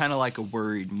commander, you're kind of like a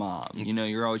worried mom. You know,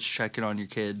 you're always checking on your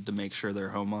kid to make sure they're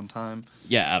home on time.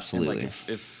 Yeah, absolutely. And like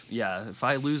if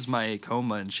I lose my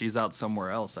Coma and she's out somewhere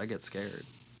else, I get scared.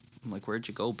 I'm like, where'd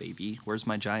you go, baby? Where's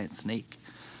my giant snake?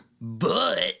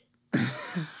 But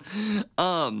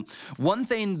one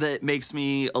thing that makes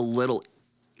me a little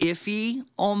iffy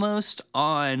almost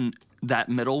on that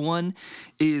middle one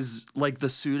is like the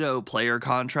pseudo player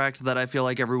contract that I feel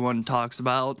like everyone talks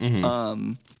about.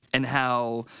 And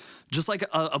how just like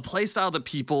a play style that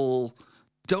people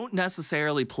don't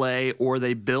necessarily play, or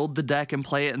they build the deck and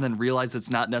play it and then realize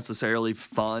it's not necessarily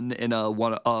fun in a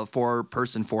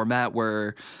 4-person format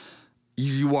where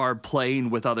you are playing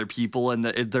with other people and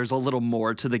there's a little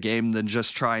more to the game than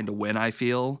just trying to win, I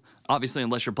feel. Obviously,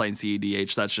 unless you're playing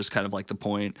CEDH, that's just kind of like the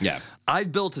point. Yeah.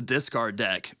 I've built a discard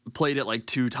deck, played it like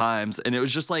 2 times, and it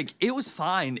was just like, it was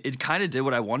fine. It kind of did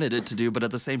what I wanted it to do, but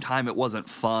at the same time, it wasn't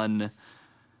fun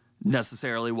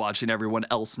necessarily watching everyone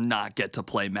else not get to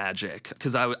play Magic,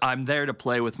 because I'm there to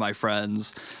play with my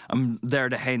friends. I'm there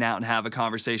to hang out and have a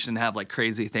conversation and have like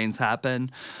crazy things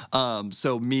happen.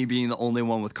 So me being the only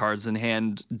one with cards in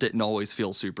hand didn't always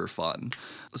feel super fun.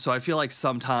 So I feel like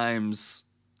sometimes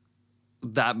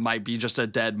that might be just a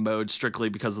dead mode strictly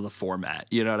because of the format.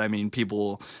 You know what I mean?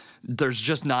 There's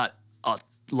just not a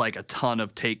ton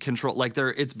of take control. Like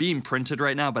it's being printed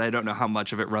right now, but I don't know how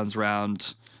much of it runs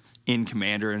around in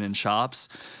Commander and in shops.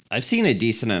 I've seen a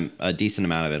decent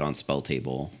amount of it on Spell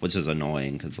Table, which is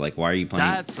annoying because like why are you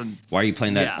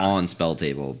playing that on Spell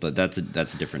Table? But that's a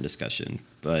different discussion.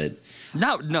 But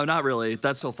no, not really.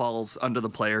 That still falls under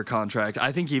the player contract.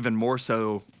 I think even more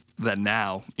so than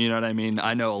now. You know what I mean?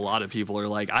 I know a lot of people are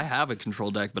like, I have a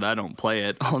control deck, but I don't play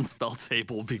it on Spell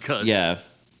Table because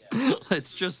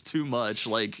it's just too much.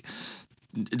 Like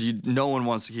no one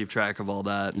wants to keep track of all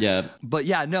that. Yeah. But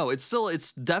yeah, no,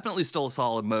 it's definitely still a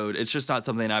solid mode. It's just not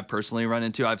something I've personally run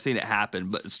into. I've seen it happen,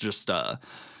 but it's just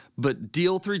but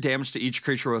deal 3 damage to each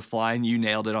creature with flying. You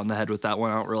nailed it on the head with that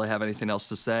one. I don't really have anything else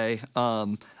to say.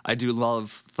 I do love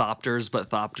Thopters, but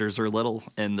Thopters are little,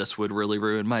 and this would really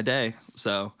ruin my day.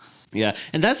 So yeah,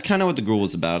 and that's kind of what the Gruul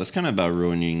is about. It's kind of about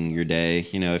ruining your day,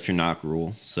 you know, if you're not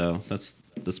Gruul. So that's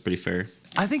pretty fair.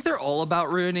 I think they're all about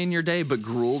ruining your day, but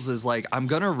Gruul's is like, I'm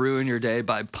going to ruin your day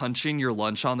by punching your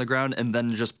lunch on the ground and then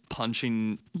just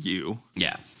punching you.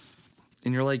 Yeah.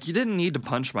 And you're like, you didn't need to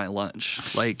punch my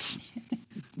lunch. Like,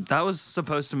 that was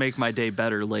supposed to make my day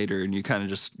better later, and you kind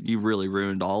of you really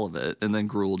ruined all of it. And then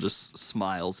Gruul just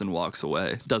smiles and walks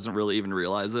away. Doesn't really even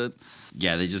realize it.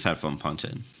 Yeah, they just have fun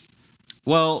punching.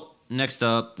 Well, next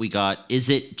up, we got Is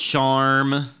It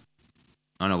Charm? I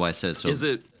don't know why I said so. Is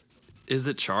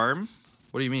it Charm?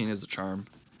 What do you mean, is it Charm?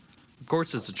 Of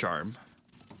course it's a Charm.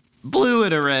 Blue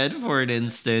and a red for an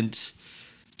instant.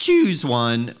 Choose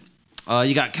one.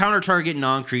 You got counter target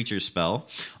non-creature spell,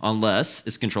 unless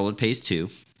its controller pays 2.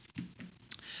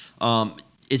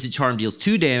 Is It Charm deals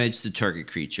 2 damage to target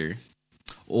creature,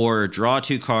 or draw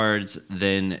 2 cards,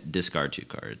 then discard 2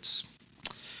 cards.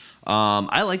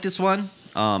 I like this one.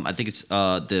 I think it's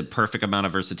the perfect amount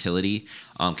of versatility.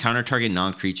 Counter target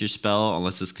non-creature spell,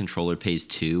 unless its controller pays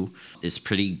 2, is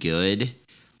pretty good.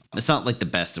 It's not like the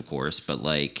best, of course, but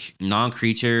like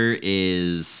non-creature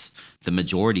is the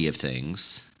majority of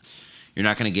things. You're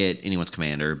not going to get anyone's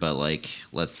commander, but like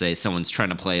let's say someone's trying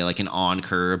to play like an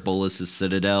on-curve Bolas'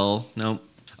 Citadel. Nope.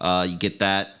 You get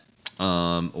that.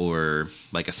 Or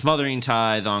like a Smothering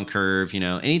Tithe on curve, you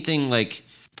know, anything like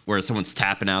where someone's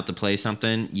tapping out to play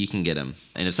something, you can get them.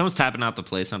 And if someone's tapping out to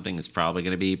play something, it's probably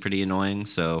going to be pretty annoying.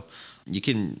 So you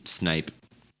can snipe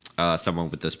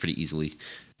someone with this pretty easily.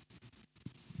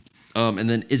 And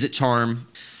then Is It Charm?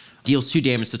 Deals 2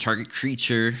 damage to target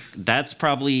creature. That's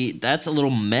a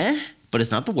little meh, but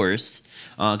it's not the worst.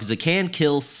 Because it can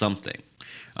kill something.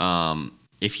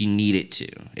 If you need it to.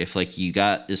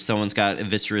 If someone's got a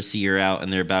Viscera Seer out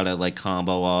and they're about to like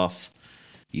combo off,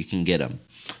 you can get them.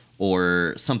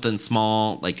 Or something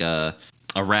small like a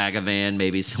Ragavan.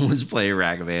 Maybe someone's playing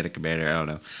Ragavan at Commander. I don't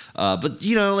know. But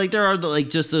there are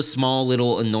just those small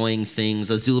little annoying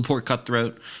things. A Zulaport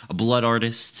Cutthroat, a Blood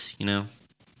Artist, an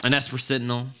Esper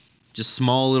Sentinel. Just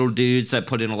small little dudes that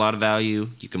put in a lot of value.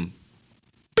 You can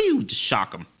just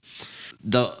shock them.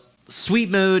 The sweet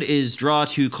mode is draw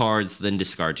 2 cards, then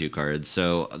discard 2 cards.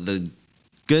 So the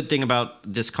good thing about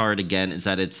this card, again, is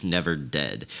that it's never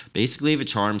dead. Basically, if a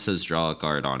charm says draw a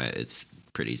card on it, it's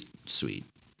pretty sweet.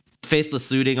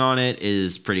 Faithless Looting on it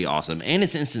is pretty awesome. And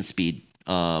it's instant speed.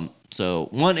 So,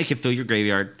 one, it can fill your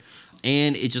graveyard.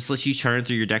 And it just lets you churn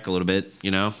through your deck a little bit,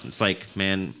 It's like,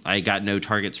 man, I got no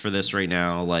targets for this right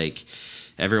now. Like,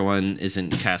 everyone isn't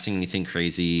casting anything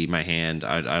crazy. My hand,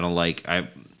 I don't like...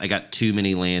 I got too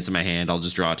many lands in my hand. I'll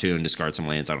just draw 2 and discard some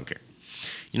lands. I don't care.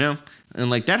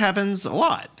 And, that happens a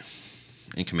lot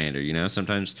in Commander,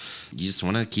 Sometimes you just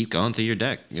want to keep going through your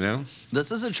deck,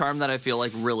 This is a charm that I feel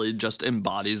like really just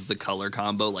embodies the color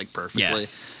combo, perfectly. Yeah.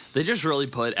 They just really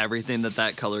put everything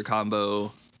that color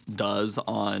combo does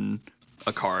on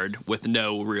a card with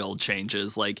no real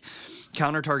changes. Like,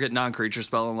 counter target non-creature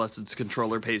spell unless its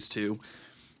controller pays 2.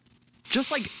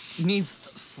 Just, needs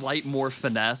slight more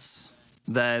finesse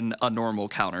than a normal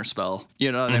counter spell.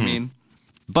 You know what I mean?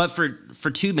 But for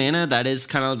 2 mana, that is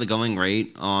kind of the going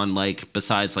rate on,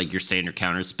 besides, your standard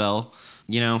counter spell.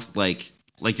 Like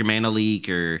your Mana Leak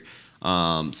or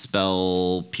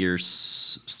Spell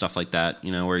Pierce, stuff like that,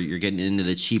 where you're getting into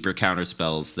the cheaper counter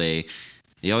spells. They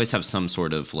always have some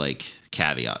sort of,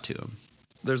 caveat to them.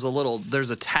 There's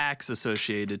a tax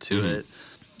associated to it.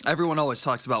 Everyone always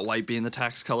talks about white being the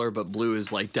tax color, but blue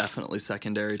is, definitely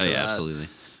secondary to that. Absolutely.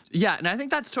 Yeah, and I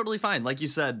think that's totally fine. Like you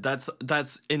said, that's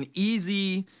an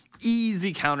easy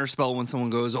counter spell when someone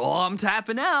goes, "Oh, I'm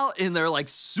tapping out," and they're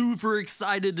super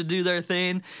excited to do their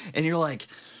thing, and you're like,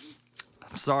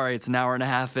 "I'm sorry, it's an hour and a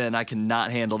half in. I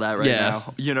cannot handle that right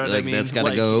now." You know what I mean? That's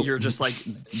gotta go. You're just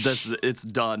it's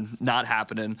done, not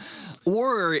happening.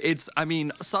 Or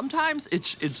sometimes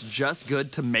it's just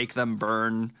good to make them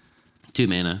burn 2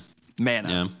 mana.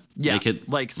 Yeah.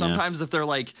 Sometimes if they're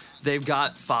they've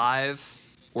got 5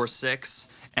 or 6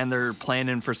 and they're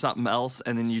planning for something else,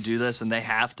 and then you do this and they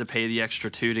have to pay the extra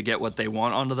 2 to get what they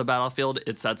want onto the battlefield,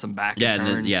 it sets them back a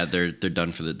turn. They're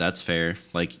done for that's fair.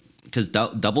 Because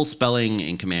double spelling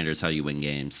in Commander is how you win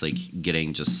games.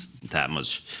 Getting just that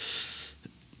much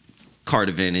card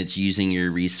advantage, using your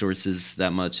resources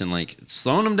that much, and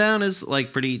slowing them down is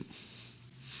pretty.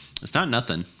 It's not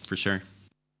nothing for sure.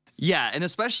 Yeah, and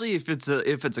especially if it's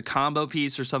a combo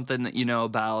piece or something that you know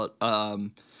about.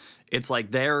 It's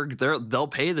they'll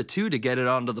pay the 2 to get it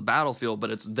onto the battlefield, but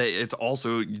it's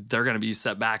also they're going to be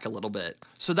set back a little bit.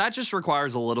 So that just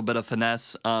requires a little bit of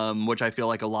finesse, which I feel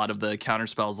like a lot of the counter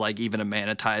spells, even a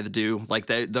Mana Tithe, do.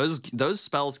 Those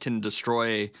spells can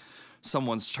destroy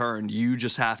someone's turn. You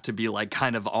just have to be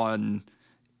kind of on.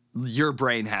 Your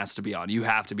brain has to be on. You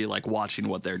have to be watching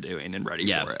what they're doing and ready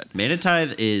for it. Mana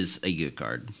Tithe is a good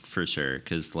card for sure,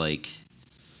 because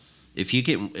if you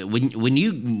get when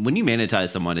you Mana-Tithe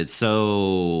someone, it's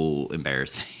so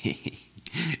embarrassing.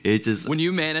 It just when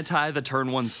you Mana-Tithe the turn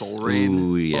 1 Soul Rain.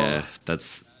 Ooh, yeah,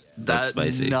 that's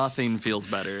spicy. Nothing feels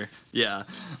better. Yeah,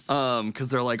 because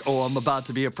they're oh, I'm about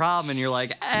to be a problem, and you're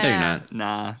like, no, you're not.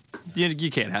 Nah, you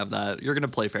can't have that. You're gonna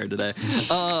play fair today.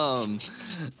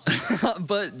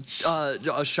 But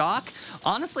a shock,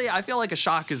 honestly, I feel like a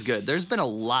shock is good. There's been a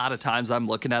lot of times I'm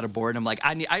looking at a board and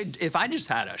I'm if I just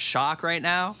had a shock right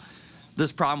now,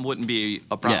 this problem wouldn't be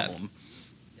a problem.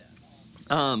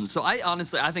 Yeah. So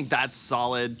I think that's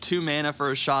solid. 2 mana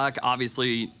for a shock,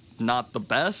 obviously not the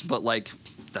best, but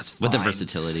that's fine. With the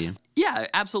versatility. Yeah,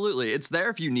 absolutely. It's there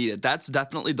if you need it. That's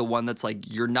definitely the one that's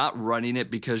you're not running it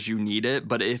because you need it,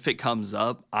 but if it comes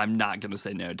up, I'm not going to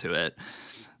say no to it.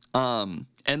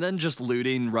 And then just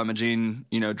looting, rummaging,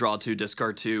 draw 2,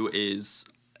 discard 2 is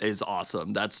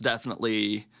awesome. That's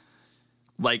definitely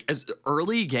as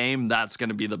early game, that's going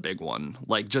to be the big one.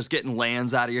 Just getting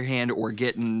lands out of your hand or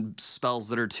getting spells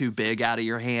that are too big out of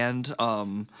your hand.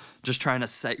 Just trying to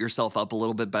set yourself up a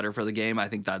little bit better for the game. I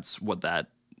think that's what that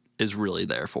is really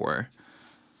there for.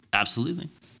 Absolutely.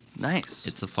 Nice.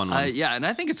 It's a fun one. Yeah, and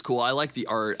I think it's cool. I like the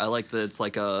art. I like that it's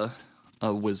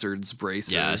a wizard's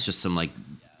bracer. Yeah, it's just some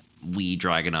wee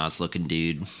Dragonauts looking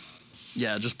dude.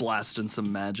 Yeah, just blasting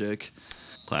some magic.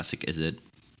 Classic, is it?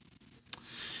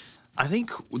 I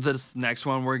think this next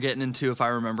one we're getting into, if I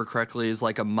remember correctly, is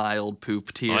like a mild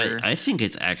poop tier. I think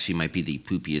it's actually might be the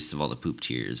poopiest of all the poop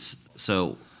tiers.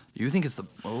 So You think it's the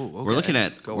okay. we're looking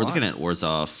at Go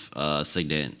Orzhov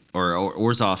Signet or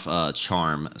Orzhov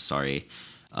Charm. Sorry,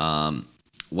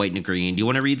 white and a green. Do you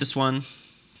want to read this one?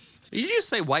 Did you just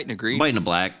say white and a green? White and a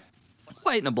black.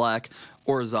 White and a black.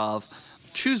 Orzhov.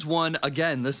 Choose one.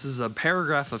 Again, this is a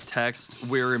paragraph of text.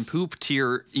 We're in poop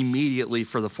tier immediately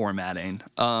for the formatting.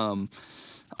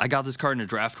 I got this card in a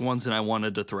draft once, and I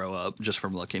wanted to throw up just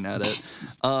from looking at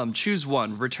it. Choose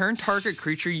one. Return target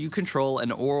creature you control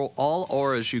and all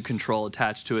auras you control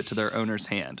attached to it to their owner's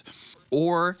hand.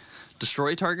 Or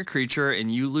destroy target creature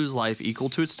and you lose life equal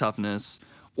to its toughness.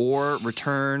 Or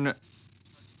return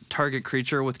target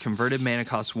creature with converted mana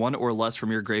cost 1 or less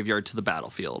from your graveyard to the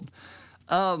battlefield.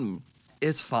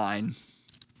 It's fine.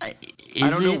 I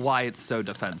don't know why it's so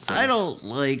defensive. I don't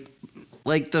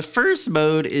like the first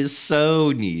mode is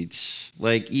so niche.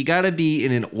 Like you got to be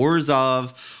in an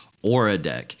Orzhov Aura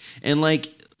deck, and like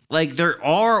there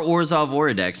are Orzhov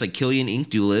Aura decks. Like Killian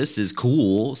Ink Duelist is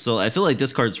cool, so I feel like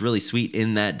this card's really sweet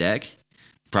in that deck,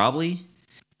 probably.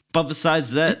 But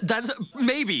besides that, that's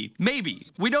maybe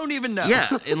we don't even know. Yeah,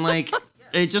 and like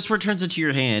it just returns it to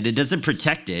your hand. It doesn't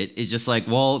protect it. It's just like,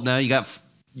 well, now you got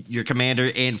your commander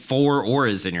and 4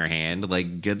 auras in your hand.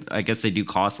 Like, good. I guess they do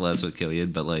cost less with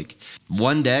Killian, but like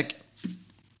one deck,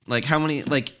 like how many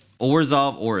like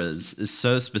Orzhov auras is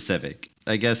so specific.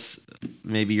 I guess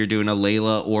maybe you're doing a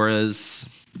Layla auras,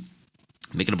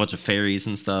 making a bunch of fairies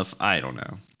and stuff. I don't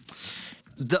know.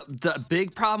 The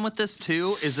big problem with this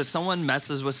too is if someone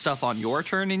messes with stuff on your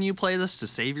turn and you play this to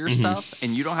save your stuff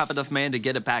and you don't have enough mana to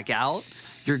get it back out,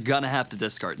 you're gonna have to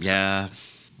discard stuff. Yeah,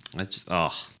 that's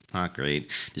not great.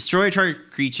 Destroy a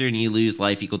target creature and you lose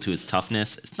life equal to its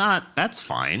toughness. It's not. That's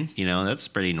fine. You know, that's a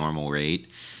pretty normal rate.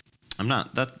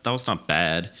 That was not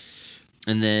bad.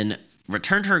 And then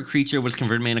return target creature with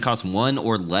converted mana cost 1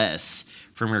 or less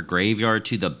from your graveyard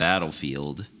to the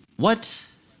battlefield. What?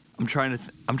 I'm trying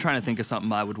to think of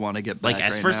something I would want to get back like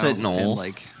right Esper now. Sentinel.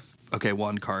 And okay,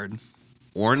 one card.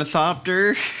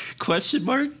 Ornithopter? Question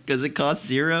mark? Because it costs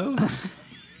 0.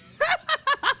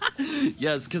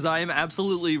 Yes, because I am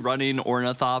absolutely running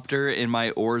Ornithopter in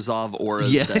my Orzhov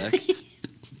Auras deck.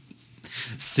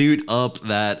 Suit up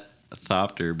that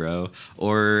Thopter, bro.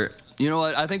 Or you know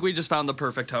what? I think we just found the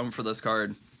perfect home for this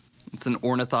card. It's an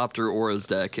Ornithopter Auras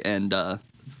deck, and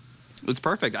it's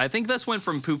perfect. I think this went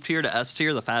from poop tier to S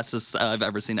tier, the fastest I've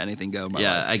ever seen anything go in my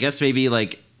life. I guess maybe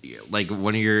like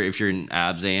one of your, if you're in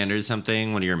Abzan or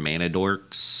something, one of your mana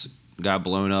dorks got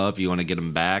blown up, you want to get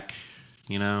them back,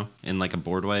 you know, in like a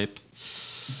board wipe.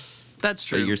 That's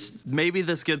true. Maybe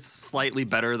this gets slightly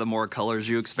better the more colors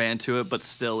you expand to it, but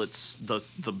still, it's the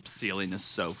ceiling is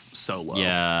so low.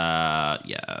 Yeah,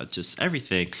 just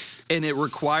everything. And it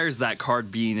requires that card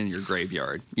being in your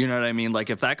graveyard. You know what I mean? Like,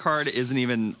 if that card isn't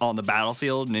even on the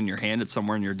battlefield and in your hand, it's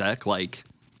somewhere in your deck, like,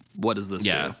 what does this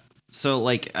do? So,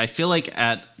 like, I feel like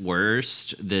at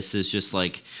worst, this is just,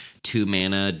 like, 2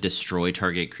 mana, destroy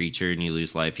target creature, and you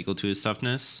lose life equal to its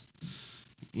toughness.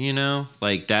 You know?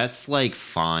 Like, that's, like,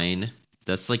 fine.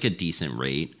 That's, like, a decent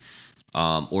rate.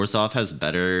 Orzhov has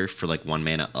better for, like, 1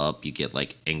 mana up. You get,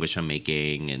 like, Anguish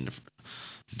Unmaking and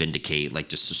Vindicate, like,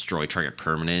 just destroy target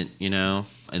permanent, you know?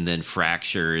 And then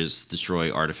Fractures,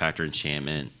 destroy artifact or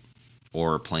enchantment,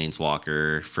 or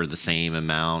Planeswalker for the same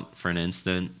amount for an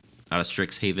instant out of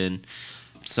Strixhaven.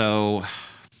 So,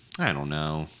 I don't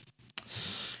know.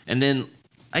 And then,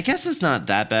 I guess it's not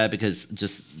that bad because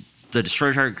just the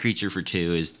destroy target creature for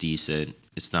 2 is decent.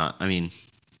 It's not, I mean,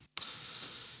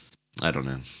 I don't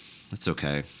know. It's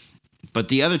okay. But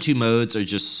the other 2 modes are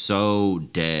just so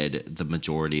dead the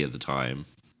majority of the time.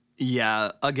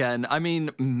 Yeah, again, I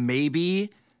mean, maybe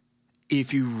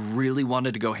if you really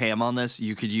wanted to go ham on this,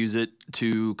 you could use it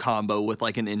to combo with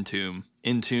like an Entomb.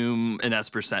 Entomb and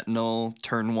Esper Sentinel,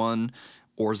 turn 1,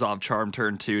 Orzhov Charm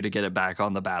turn 2 to get it back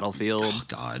on the battlefield. Oh,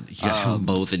 God. You have them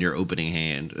both in your opening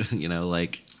hand, you know,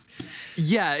 like...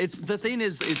 Yeah, it's the thing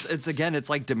is it's again it's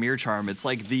like Dimir Charm. It's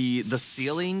like the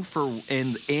ceiling for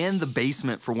and the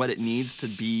basement for what it needs to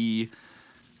be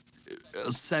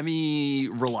semi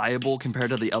reliable compared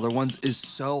to the other ones is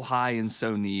so high and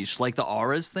so niche. Like the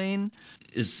auras thing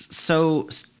is so.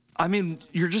 I mean,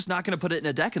 you're just not going to put it in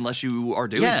a deck unless you are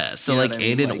doing. Yeah, so like,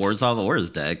 and in Orzhov Auras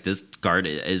deck, this card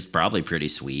is probably pretty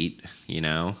sweet. You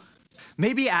know,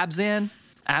 maybe Abzan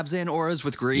auras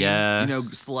with green. Yeah, you know,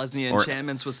 Selesnya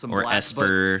enchantments with some or black.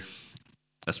 Esper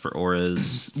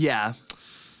auras. Yeah,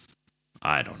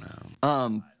 I don't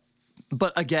know.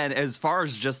 But again, as far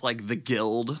as just like the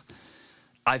guild,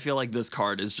 I feel like this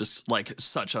card is just like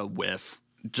such a whiff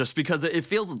just because it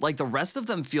feels like the rest of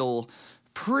them feel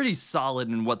pretty solid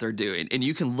in what they're doing, and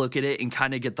you can look at it and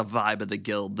kind of get the vibe of the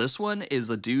guild. This one is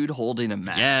a dude holding a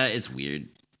mask. Yeah, it's weird.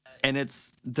 And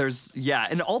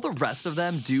and all the rest of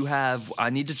them do have,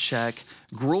 I need to check,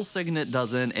 Gruul Signet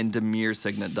doesn't, and Dimir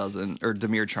Signet doesn't, or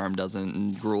Dimir Charm doesn't,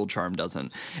 and Gruul Charm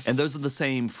doesn't. And those are the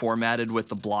same formatted with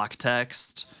the block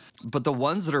text. But the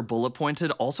ones that are bullet pointed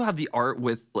also have the art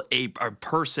with a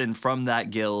person from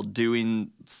that guild doing,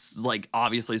 like,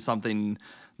 obviously something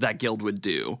that guild would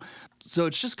do. So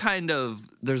it's just kind of,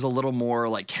 there's a little more,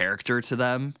 like, character to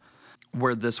them.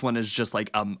 Where this one is just like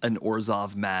an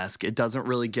Orzhov mask. It doesn't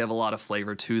really give a lot of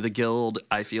flavor to the guild,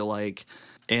 I feel like.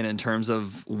 And in terms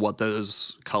of what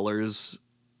those colors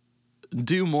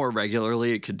do more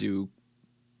regularly, it could do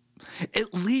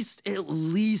at least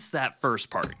that first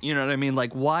part. You know what I mean?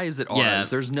 Like, why is it ours? Yeah.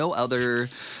 There's no other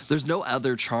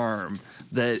charm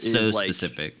that So is like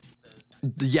specific.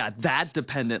 Yeah, that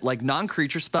dependent. Like,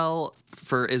 non-creature spell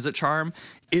for Is It Charm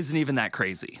isn't even that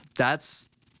crazy. That's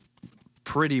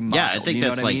pretty mild. Yeah, I think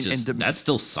that's like just that's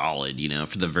still solid,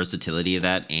 for the versatility of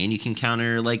that, and you can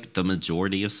counter like the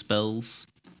majority of spells.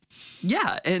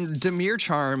 Yeah, and Dimir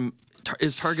Charm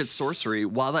is target sorcery.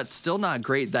 While that's still not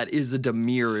great, that is a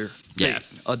Dimir thing. Yeah.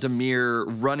 A Dimir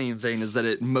running thing is that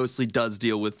it mostly does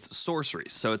deal with sorcery.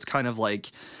 So it's kind of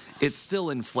like it's still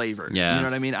in flavor. Yeah. You know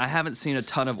what I mean? I haven't seen a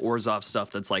ton of Orzhov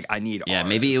stuff that's like, I need Yeah, Rs.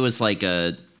 maybe it was like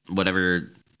a whatever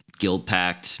guild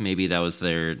pact. Maybe that was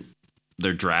their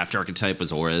draft archetype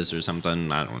was auras or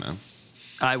something. I don't know.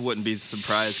 I wouldn't be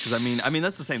surprised because I mean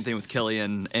that's the same thing with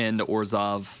Killian and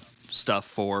Orzhov stuff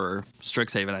for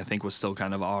Strixhaven. I think was still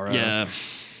kind of aura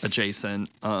adjacent.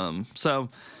 So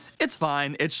it's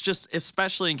fine. It's just,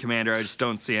 especially in Commander, I just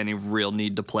don't see any real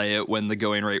need to play it when the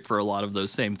going rate for a lot of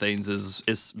those same things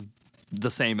is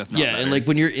the same, if not better. And like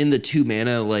when you're in the 2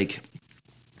 mana, like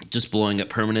just blowing up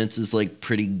permanents is like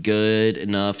pretty good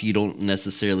enough. You don't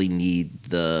necessarily need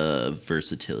the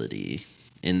versatility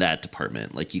in that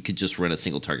department. Like you could just run a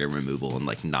single target removal and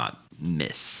like not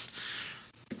miss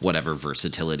whatever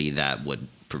versatility that would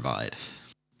provide.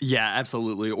 Yeah,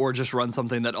 absolutely. Or just run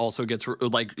something that also gets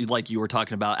like you were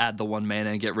talking about, add the 1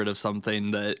 mana and get rid of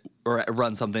something or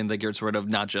run something that gets rid of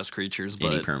not just creatures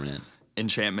but any permanent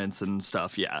enchantments and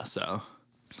stuff. Yeah,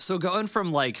 so going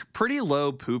from like pretty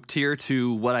low poop tier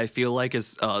to what I feel like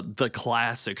is the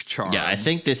classic charm. Yeah, I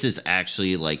think this is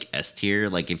actually like S tier.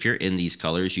 Like if you're in these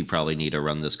colors, you probably need to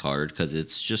run this card because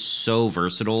it's just so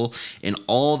versatile and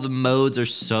all the modes are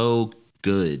so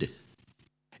good.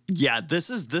 Yeah, this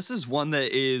is one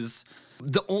that is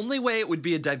the only way it would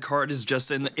be a dead card is just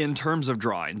in terms of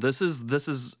drawing. This is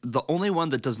the only one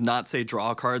that does not say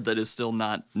draw a card that is still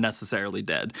not necessarily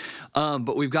dead.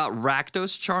 But we've got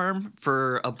Rakdos Charm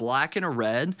for a black and a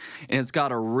red, and it's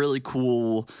got a really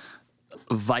cool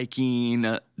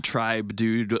Viking tribe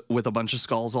dude with a bunch of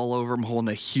skulls all over him holding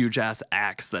a huge ass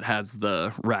axe that has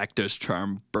the Rakdos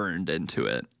Charm burned into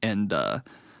it. And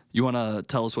you want to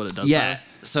tell us what it does? Yeah.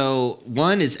 So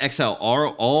one is exile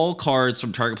all cards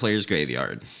from target player's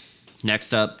graveyard.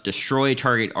 Next up, destroy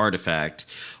target artifact,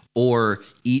 or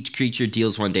each creature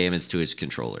deals 1 damage to its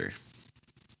controller.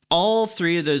 All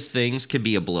 3 of those things could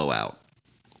be a blowout.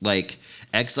 Like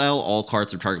exile all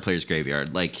cards from target player's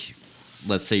graveyard. Like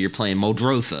let's say you're playing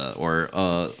Modrotha or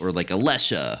like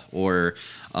Alesha or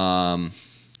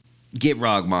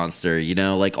Gitrog monster,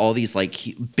 like all these like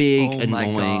big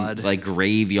annoying like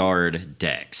graveyard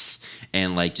decks,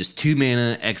 and like just 2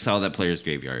 mana exile that player's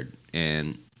graveyard,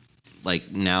 and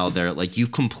like now they're like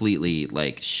you've completely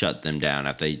like shut them down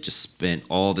after they just spent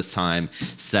all this time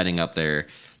setting up their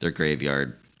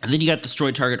graveyard. And then you got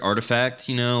destroy target artifact,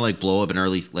 like blow up an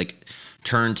early like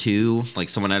turn 2, like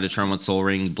someone had a turn 1 Soul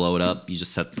Ring, blow it up, you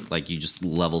just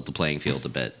leveled the playing field a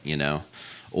bit,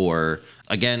 Or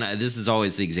again, this is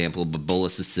always the example, but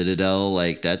Bolas' Citadel,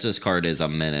 like that just card is a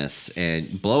menace,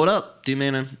 and blow it up, 2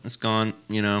 mana, it's gone,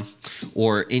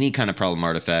 Or any kind of problem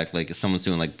artifact, like if someone's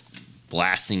doing like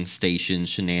blasting station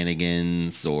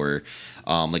shenanigans, or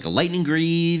like a lightning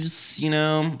greaves,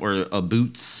 or a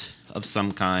boots of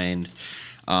some kind.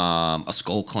 A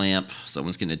skull clamp,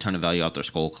 someone's getting a ton of value out their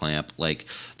skull clamp. Like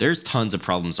there's tons of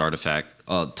problem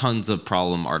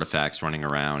artifacts running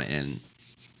around, and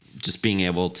just being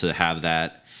able to have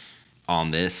that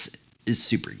on this is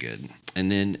super good. And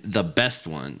then the best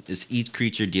one is each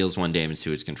creature deals 1 damage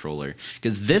to its controller,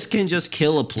 because this can just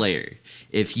kill a player.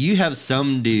 If you have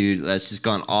some dude that's just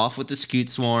gone off with the Scoot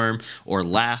Swarm or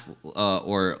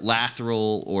Lathril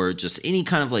or just any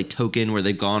kind of like token where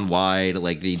they've gone wide,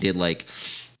 like they did like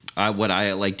what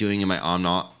I like doing in my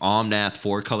Omnath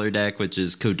 4-color deck, which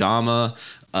is Kodama,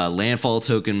 a landfall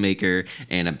token maker,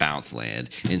 and a bounce land.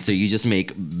 And so you just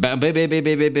make bam, bam, bam, bam,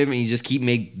 bam, bam, bam, and you just keep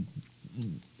make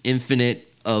infinite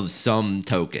of some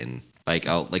token. Like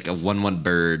a 1/1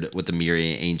 bird with a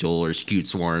Myriad Angel or Scute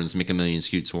Swarms, make a million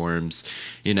Scute Swarms,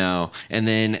 you know. And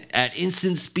then at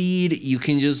instant speed, you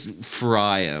can just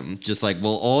fry them. Just like,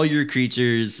 well, all your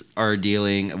creatures are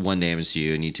dealing 1 damage to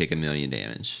you, and you take 1,000,000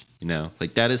 damage. You know,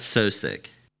 like that is so sick.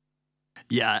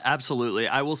 Yeah, absolutely.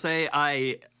 I will say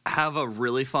I have a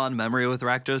really fond memory with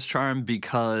Rakdos Charm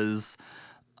because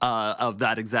of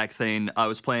that exact thing. I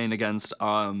was playing against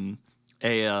a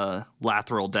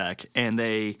Lathril deck, and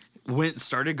they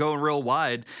started going real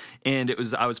wide, and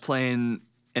I was playing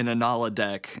an Anala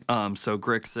deck, so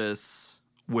Grixis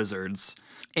Wizards,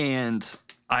 and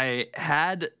I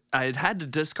had to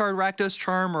discard Rakdos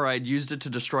Charm, or I'd used it to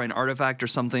destroy an artifact or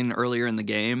something earlier in the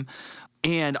game,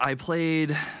 and I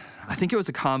played, I think it was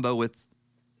a combo with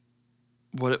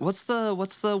what's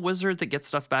the wizard that gets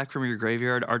stuff back from your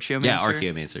graveyard? Archeomancer? Yeah,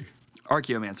 Archeomancer.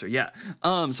 Archeomancer, yeah.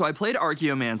 So I played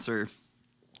Archeomancer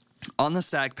on the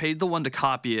stack, paid the 1 to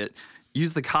copy it,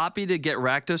 used the copy to get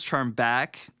Rakdos Charm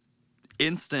back,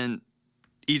 instant,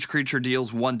 each creature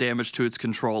deals 1 damage to its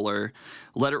controller,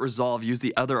 let it resolve, use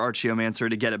the other Archeomancer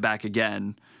to get it back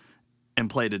again, and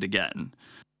played it again.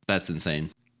 That's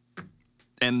insane.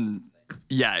 And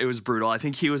yeah, it was brutal. I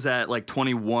think he was at like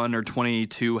 21 or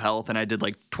 22 health, and I did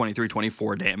like 23,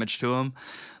 24 damage to him.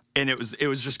 And it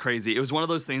was just crazy. It was one of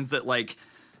those things that, like,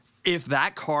 if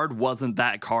that card wasn't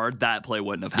that card, that play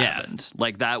wouldn't have happened. Yeah.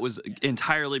 Like, that was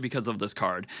entirely because of this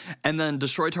card. And then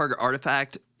Destroy Target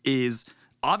Artifact is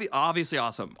obviously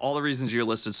awesome. All the reasons you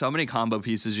listed. So many combo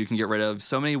pieces you can get rid of.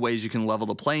 So many ways you can level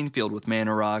the playing field with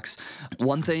mana rocks.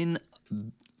 One thing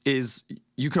is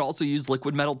you could also use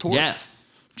Liquid Metal Torque. Yeah.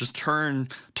 Just turn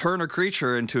a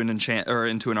creature into an enchant or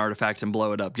into an artifact and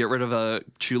blow it up. Get rid of a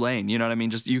Chulane. You know what I mean?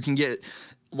 Just you can get,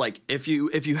 like, if you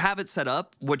have it set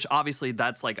up, which obviously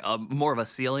that's like a more of a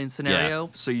ceiling scenario,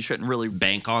 so you shouldn't really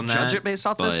bank on that, judge it based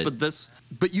off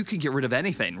but you can get rid of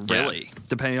anything really,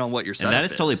 depending on what your setup is. And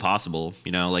that is totally possible.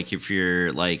 You know, like if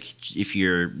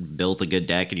you're built a good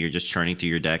deck and you're just churning through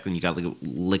your deck and you got like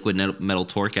Liquid Metal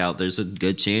Torque out, there's a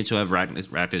good chance you'll have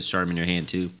Rakdos Charm in your hand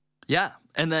too. Yeah.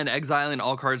 And then exiling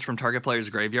all cards from target player's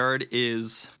graveyard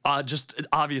is just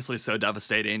obviously so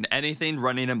devastating. Anything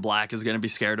running in black is going to be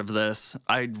scared of this.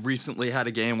 I recently had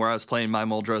a game where I was playing my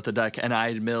Muldrotha deck, and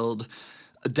I had milled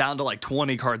down to like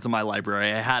 20 cards in my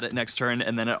library. I had it next turn,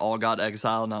 and then it all got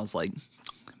exiled, and I was like,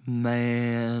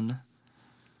 man.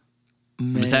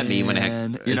 Was that me when I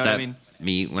had? You know what I mean?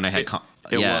 Me when I had?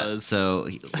 It was. So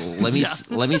let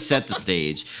me set the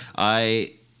stage.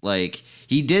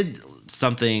 He did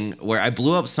something where I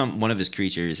blew up one of his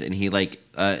creatures, and he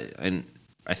and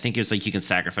I think it was like you can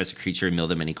sacrifice a creature and mill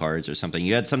them any cards or something.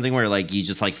 You had something where like you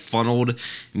just like funneled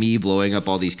me blowing up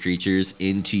all these creatures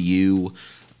into you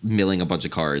milling a bunch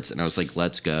of cards, and I was like,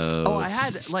 let's go. Oh, I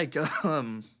had like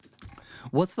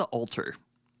what's the altar?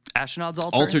 Ashnod's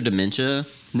Altar? Altar Dementia?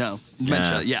 No,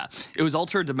 Dementia, yeah. It was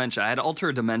Altar Dementia. I had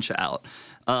Altar Dementia out.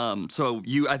 So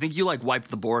I think you like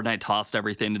wiped the board, and I tossed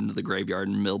everything into the graveyard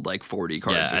and milled like 40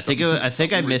 cards. Yeah, I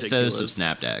think I Mythos of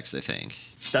Snapdax, I think.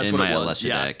 That's in what my it was,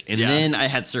 yeah. deck. And then I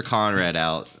had Sir Conrad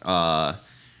out.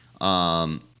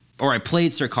 Or I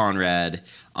played Sir Conrad,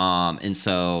 and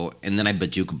then I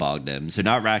Bajuka Bogged him. So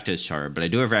not Rakdos Charm, but I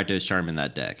do have Rakdos Charm in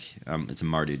that deck. It's a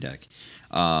Mardu deck.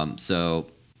 So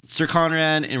Sir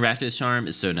Conrad and Rakdos Charm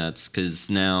is so nuts because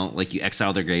now like you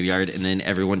exile their graveyard and then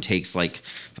everyone takes like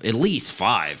at least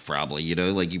 5 probably, you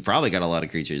know, like you probably got a lot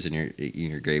of creatures in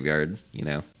your graveyard, you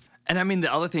know. And I mean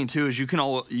the other thing too is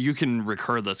you can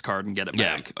recur this card and get it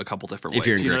back a couple different ways. If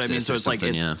you're in you know Grixis what I mean? So it's like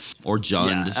or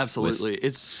Jund. Yeah, absolutely.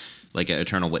 It's like an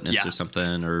Eternal Witness or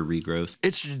something, or Regrowth.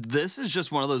 This is just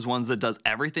one of those ones that does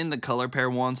everything the color pair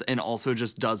wants and also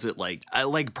just does it like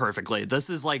perfectly. This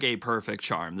is like a perfect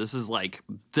charm. This is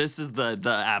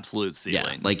the absolute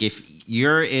ceiling. Yeah, like if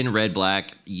you're in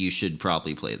red-black, you should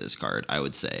probably play this card, I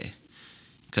would say.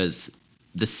 Because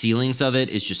the ceilings of it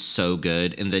is just so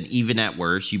good, and then even at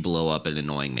worst, you blow up an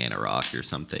annoying mana rock or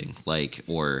something.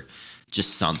 Or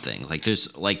just something like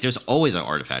there's always an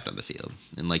artifact on the field,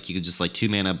 and like you could just like 2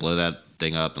 mana blow that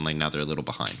thing up, and like now they're a little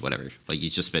behind, whatever, like you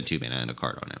just spent 2 mana and a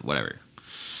card on it, whatever.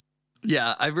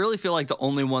 Yeah, I really feel like the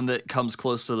only one that comes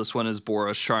close to this one is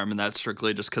Boros Charm, and that's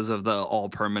strictly just because of the all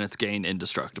permanents gain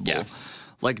indestructible. Yeah.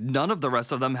 Like none of the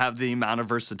rest of them have the amount of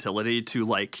versatility to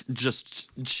like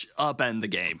just upend the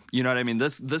game. You know what I mean?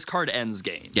 This card ends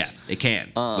games. Yeah, it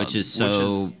can, which is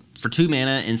for 2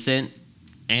 mana instant.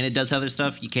 And it does other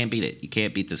stuff. You can't beat it. You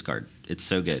can't beat this card. It's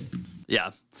so good.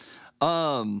 Yeah.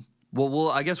 Well,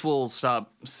 I guess we'll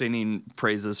stop singing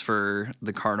praises for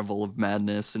the Carnival of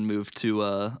Madness and move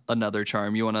to another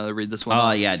charm. You want to read this one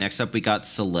off? Yeah. Next up, we got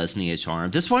Selesnya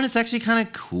charm. This one is actually kind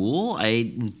of cool.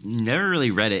 I never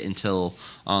really read it until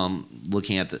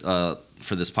looking at the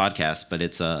for this podcast, but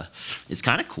it's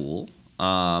kind of cool.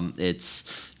 It's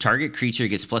target creature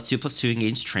gets +2/+2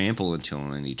 against trample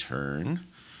until any turn,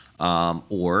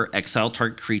 or exile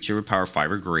target creature with power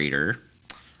 5 or greater.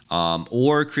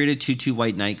 Or create a 2/2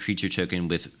 white knight creature token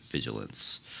with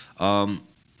vigilance.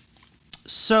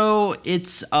 So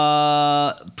it's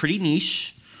pretty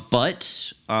niche,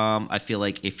 but I feel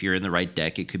like if you're in the right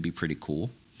deck, it could be pretty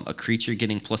cool. A creature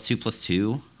getting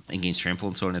 +2/+2 against trample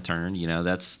until in a turn,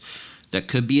 that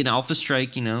could be an alpha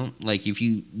strike. Like if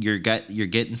you're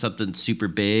getting something super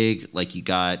big, like you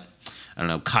got, I don't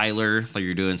know, Kyler, like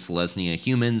you're doing Selesnya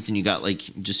humans, and you got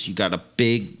a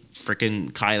big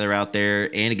freaking Kyler out there,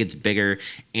 and it gets bigger,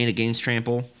 and it gains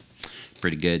trample.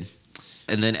 Pretty good.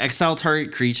 And then exile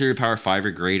target creature, power 5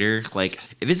 or greater. Like,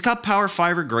 if it's got power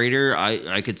 5 or greater,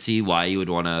 I could see why you would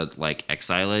want to, like,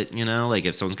 exile it, Like,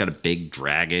 if someone's got a big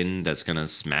dragon that's going to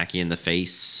smack you in the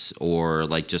face, or,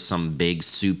 like, just some big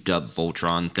souped-up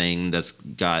Voltron thing that's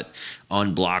got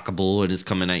unblockable and is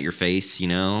coming at your face,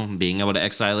 Being able to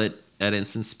exile it at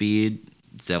instant speed,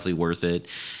 it's definitely worth it.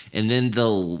 And then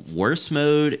the worst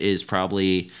mode is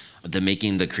probably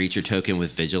making the creature token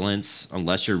with vigilance,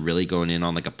 unless you're really going in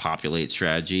on like a populate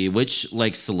strategy, which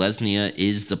like Selesnya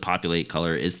is the populate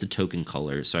color, is the token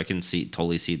color. So I can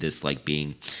totally see this like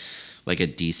being like a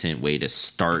decent way to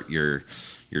start your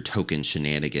token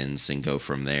shenanigans and go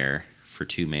from there for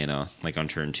 2 mana. Like on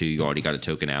turn 2, you already got a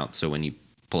token out. So when you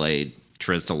play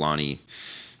Tresdalani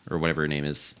or whatever her name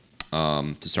is,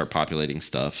 to start populating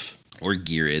stuff. Or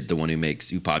Girid, the one who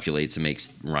populates and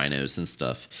makes rhinos and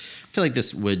stuff. I feel like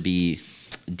this would be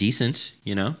decent,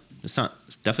 It's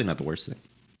definitely not the worst thing.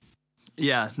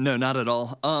 Yeah, no, not at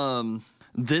all.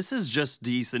 This is just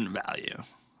decent value.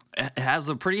 It has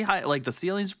a pretty high, like the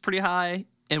ceiling's pretty high,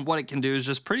 and what it can do is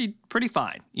just pretty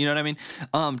fine. You know what I mean?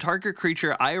 Target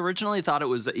creature, I originally thought it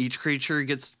was each creature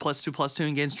gets +2/+2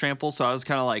 against trample, so I was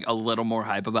kind of like a little more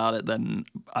hype about it than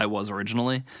I was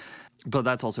originally. But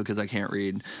that's also because I can't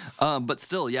read. But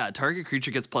still, yeah, target creature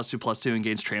gets +2/+2 and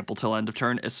gains trample till end of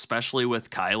turn, especially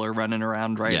with Kyler running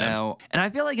around right now. And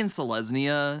I feel like in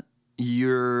Selesnya,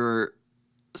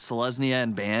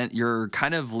 and Bant, you're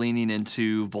kind of leaning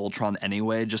into Voltron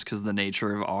anyway, just because of the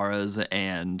nature of auras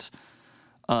and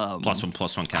 +1/+1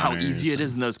 counters. How easy it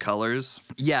is in those colors.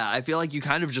 Yeah, I feel like you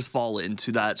kind of just fall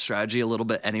into that strategy a little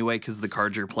bit anyway, because the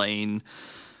cards you're playing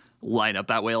line up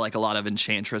that way. Like a lot of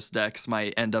Enchantress decks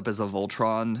might end up as a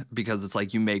Voltron, because it's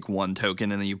like you make one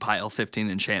token and then you pile 15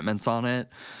 enchantments on it.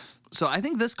 So I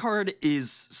think this card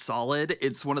is solid.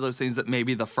 It's one of those things that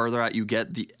maybe the further out you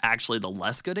get, the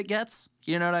less good it gets.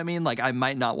 You know what I mean? Like I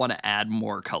might not want to add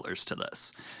more colors to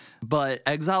this. But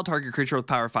exile target creature with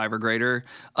power 5 or greater,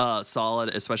 solid,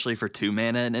 especially for 2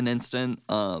 mana in an instant.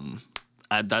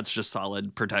 That's just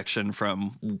solid protection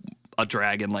from a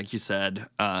dragon, like you said.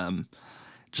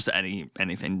 Just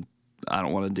anything I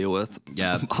don't want to deal with.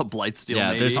 Yeah. A Blightsteel,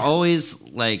 yeah, maybe.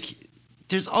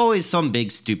 There's always some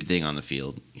big stupid thing on the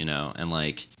field,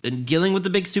 and dealing with the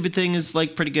big stupid thing is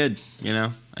like pretty good,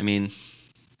 I mean,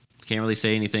 can't really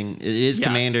say anything. It is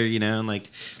Commander, and like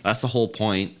that's the whole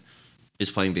point, is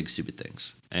playing big stupid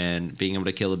things, and being able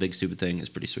to kill a big stupid thing is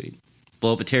pretty sweet.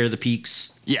 Blow up a Terror of the Peaks.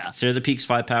 Yeah. Terror of the Peaks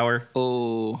 5 power.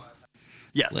 Oh,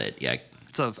 yes. Lit. Yeah.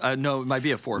 It's no, it might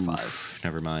be a 4/5.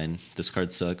 Never mind. This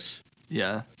card sucks.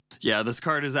 Yeah. Yeah, this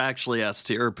card is actually S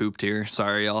tier or poop tier.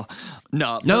 Sorry, y'all.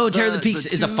 No, Terror of the Peaks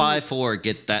is a 5/4.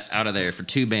 Get that out of there for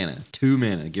 2 mana. 2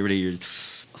 mana. Get rid of your...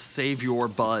 Save your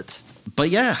butt.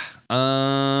 But yeah.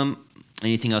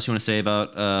 Anything else you want to say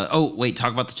about...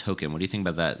 talk about the token. What do you think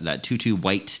about that 2/2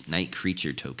 white knight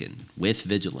creature token with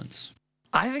vigilance?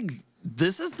 I think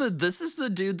this is the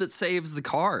dude that saves the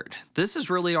card. This is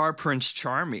really our Prince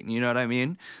Charming. You know what I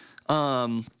mean?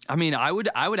 I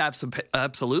would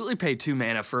absolutely pay 2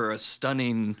 mana for a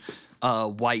stunning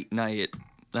white knight.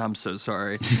 I'm so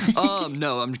sorry.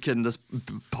 No, I'm kidding. This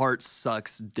part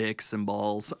sucks dicks and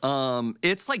balls.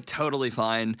 It's like totally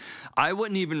fine. I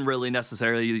wouldn't even really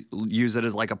necessarily use it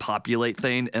as like a populate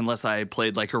thing unless I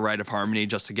played like a Rite of Harmony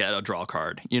just to get a draw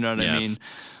card. You know what I mean?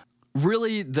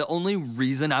 Really, the only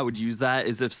reason I would use that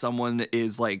is if someone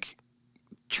is like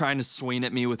trying to swing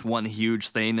at me with one huge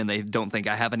thing and they don't think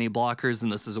I have any blockers,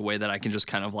 and this is a way that I can just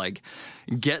kind of like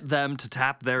get them to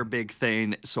tap their big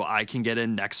thing so I can get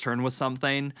in next turn with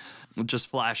something. Just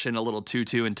flash in a little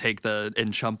 2/2 and take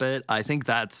and chump it. I think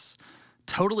that's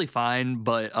totally fine,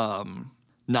 but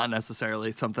not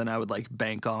necessarily something I would like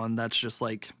bank on. That's just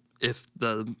like if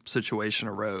the situation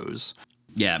arose.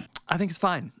 Yeah. I think it's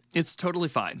fine. It's totally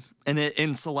fine. And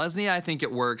in Selesnya, I think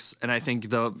it works. And I think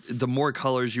the more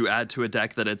colors you add to a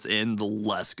deck that it's in, the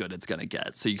less good it's going to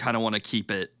get. So you kind of want to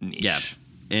keep it niche. Yeah.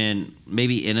 And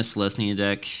maybe in a Selesnya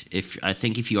deck,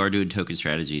 if you are doing token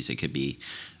strategies, it could be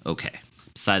okay.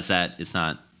 Besides that, it's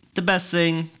not the best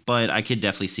thing, but I could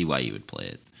definitely see why you would play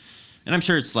it. And I'm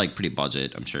sure it's like pretty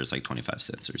budget. I'm sure it's like 25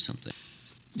 cents or something.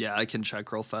 Yeah, I can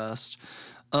check real fast.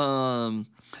 And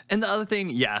the other thing,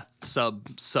 yeah, sub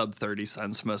 30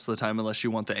 cents most of the time, unless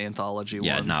you want the anthology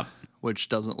one. Which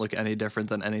doesn't look any different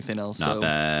than anything else. Not so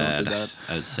bad. Don't do that.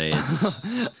 I would say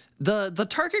it's the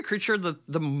target creature.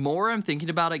 The more I'm thinking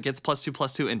about it, gets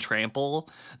 +2/+2 and trample.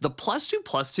 The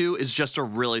 +2/+2 is just a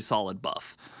really solid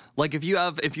buff. Like if you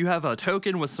have a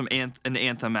token with an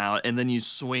anthem out, and then you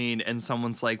swing, and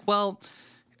someone's like, well,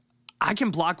 I can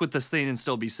block with this thing and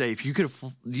still be safe. You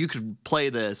could play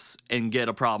this and get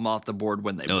a problem off the board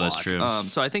when they block. That's true.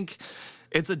 So I think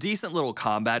it's a decent little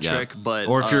combat trick, but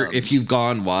or if you've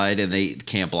gone wide and they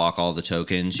can't block all the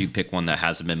tokens, you pick one that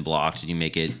hasn't been blocked and you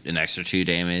make it an extra 2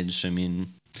 damage. I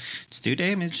mean, it's 2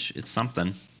 damage. It's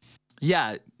something.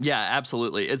 Yeah,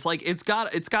 absolutely. It's like it's got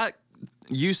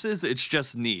uses. It's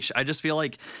just niche. I just feel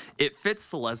like it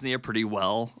fits Selesnya pretty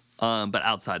well, but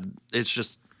outside, it's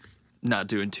just not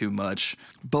doing too much.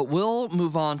 But we'll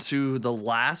move on to the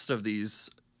last of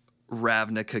these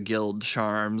Ravnica Guild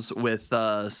charms with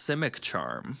Simic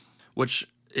Charm, which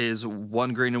is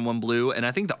 1 green and 1 blue, and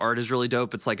I think the art is really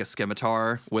dope. It's like a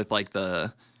scimitar with like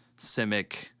the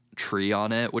Simic tree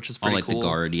on it, which is pretty cool. The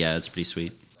guard, yeah, it's pretty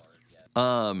sweet.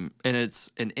 And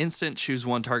it's an instant, choose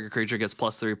 1 target creature, gets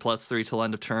 +3/+3 till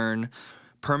end of turn.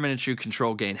 Permanent you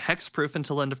control gain hexproof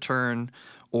until end of turn,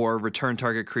 or return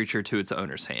target creature to its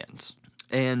owner's hand.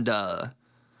 And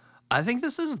I think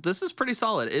this is pretty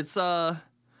solid. It's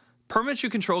permanent you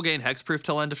control gain hexproof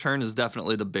till end of turn is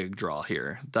definitely the big draw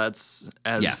here. That's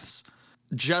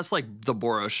just like the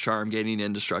Boros charm gaining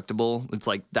indestructible. It's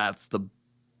like that's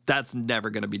never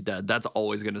going to be dead. That's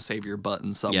always going to save your butt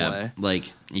in some way. Like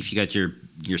if you got your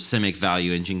Simic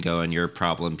value engine going, your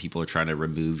problem, people are trying to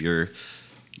remove your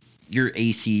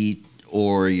AC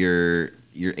or your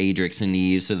Adrix and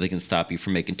Eve so they can stop you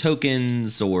from making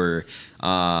tokens, or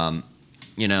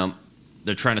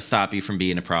they're trying to stop you from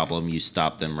being a problem. You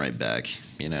stop them right back,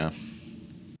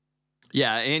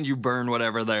 Yeah, and you burn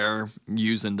whatever they're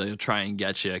using to try and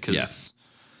get you, because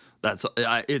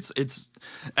it's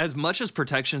as much as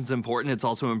protection's important, it's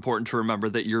also important to remember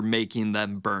that you're making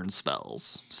them burn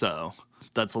spells. So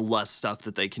that's less stuff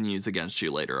that they can use against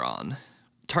you later on.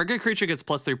 Target creature gets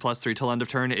 +3/+3 till end of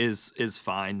turn is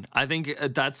fine. I think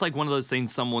that's like one of those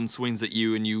things someone swings at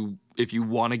you, and if you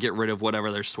want to get rid of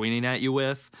whatever they're swinging at you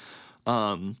with,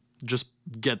 just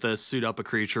get the suit up a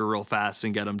creature real fast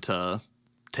and get them to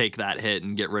take that hit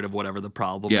and get rid of whatever the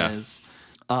problem is.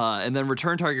 And then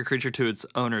return target creature to its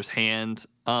owner's hand.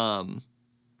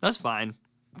 That's fine.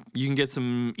 You can get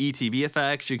some ETB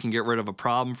effects. You can get rid of a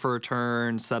problem for a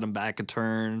turn, set them back a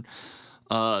turn,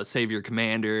 save your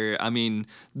commander. I mean,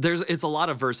 it's a lot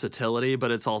of versatility,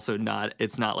 but it's also not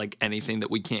like anything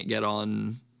that we can't get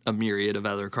on a myriad of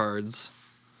other cards.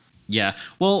 Yeah,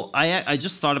 well, I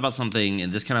just thought about something,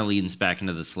 and this kind of leads back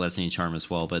into the Selesnya charm as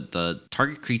well, but the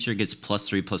target creature gets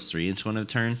 +3/+3 into one of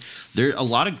the turn. A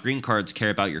lot of green cards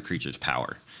care about your creature's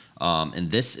power, and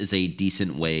this is a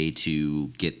decent way to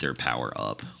get their power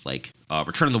up. Like,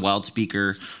 Return of the Wild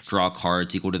Speaker, draw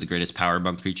cards equal to the greatest power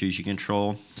among creatures you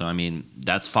control. So, I mean,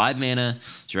 that's 5 mana,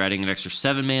 so you're adding an extra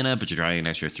 7 mana, but you're drawing an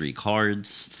extra 3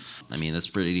 cards. I mean, that's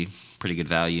pretty good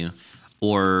value.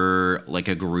 Or like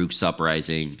a Garruk's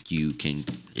Uprising, you can,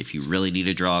 if you really need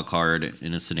to draw a card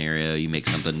in a scenario, you make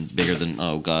something bigger than,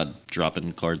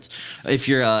 dropping cards. If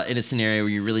you're in a scenario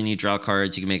where you really need to draw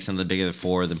cards, you can make something bigger than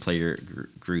 4, then play your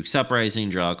Garruk's Uprising,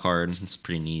 draw a card. It's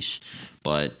pretty niche,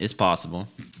 but it's possible.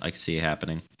 I can see it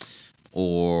happening.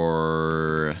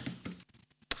 Or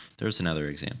there's another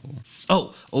example.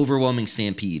 Oh, Overwhelming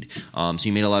Stampede. So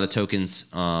you made a lot of tokens,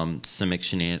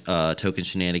 Simic token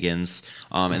shenanigans,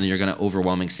 and then you're going to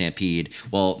Overwhelming Stampede.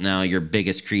 Well, now your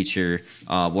biggest creature,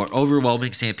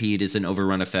 Overwhelming Stampede is an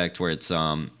overrun effect where it's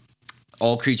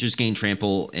all creatures gain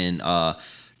trample and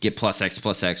get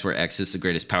 +X/+X, where X is the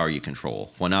greatest power you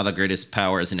control. Well, now the greatest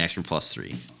power is an extra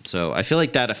 +3. So I feel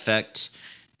like that effect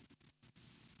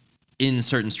in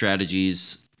certain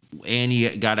strategies, and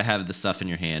you got to have the stuff in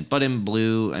your hand. But in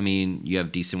blue, I mean, you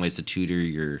have decent ways to tutor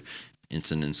your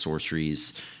instant and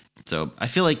sorceries. So I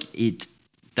feel like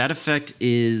that effect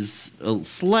is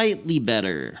slightly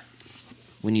better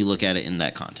when you look at it in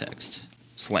that context.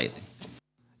 Slightly.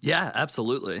 Yeah,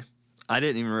 absolutely. I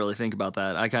didn't even really think about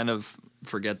that. I kind of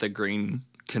forget that green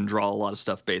can draw a lot of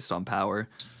stuff based on power.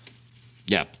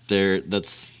 Yeah,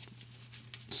 that's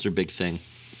their big thing.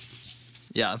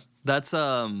 Yeah, that's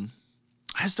I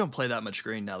just don't play that much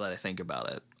green now that I think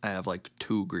about it. I have like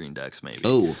 2 green decks maybe.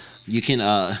 Oh, you can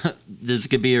this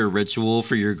could be a ritual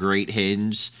for your great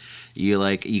hinge. You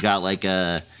got like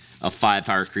a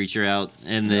 5-power creature out,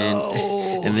 and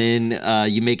then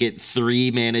you make it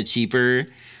 3 mana cheaper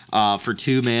for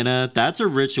 2 mana. That's a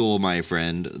ritual, my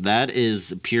friend. That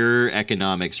is pure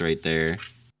economics right there.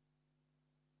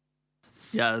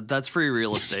 Yeah, that's free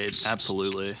real estate.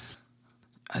 Absolutely.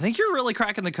 I think you're really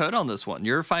cracking the code on this one.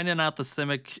 You're finding out the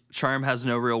Simic Charm has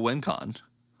no real win con.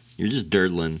 You're just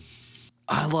dirtling.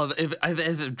 I love if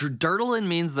dirtling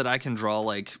means that I can draw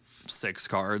like 6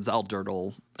 cards, I'll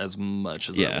dirtle as much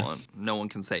as I want. No one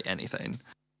can say anything.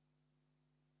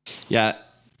 Yeah,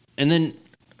 and then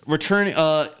return.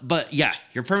 But yeah,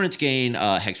 your permanents gain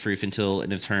hexproof until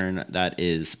end of turn. That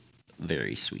is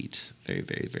very sweet. Very,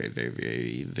 very, very, very,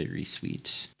 very, very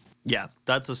sweet. Yeah,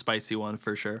 that's a spicy one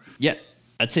for sure. Yeah,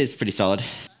 I'd say it's pretty solid.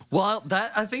 Well,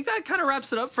 I think that kind of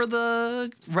wraps it up for the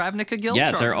Ravnica guild.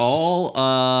 Yeah, charms. they're all.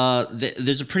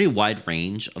 There's a pretty wide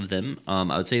range of them.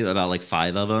 I would say about like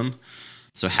 5 of them.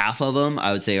 So half of them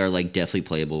I would say are like definitely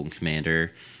playable in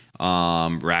Commander.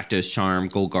 Rakdos Charm,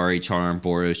 Golgari Charm,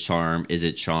 Boros Charm,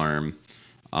 Izzet Charm.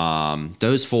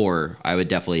 Those 4 I would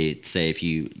definitely say if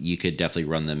you could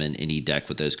definitely run them in any deck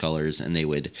with those colors, and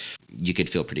you could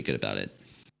feel pretty good about it.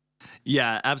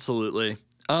 Yeah, absolutely.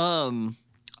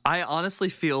 I honestly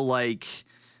feel like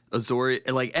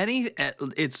Azori, like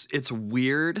it's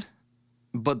weird,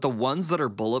 but the ones that are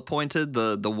bullet pointed,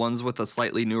 the ones with a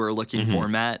slightly newer looking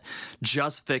format,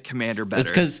 just fit Commander better. It's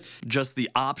because just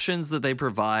the options that they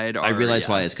provide are. I realize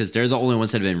why. It's because they're the only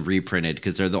ones that have been reprinted,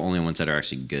 because they're the only ones that are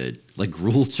actually good. Like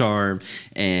Rule Charm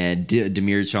and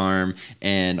Dimir Charm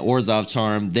and Orzhov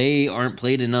Charm, they aren't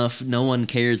played enough. No one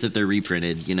cares if they're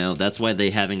reprinted. You know, that's why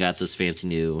they haven't got this fancy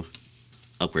new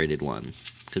upgraded one,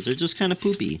 because they're just kind of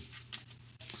poopy.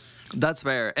 That's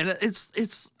fair, and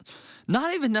it's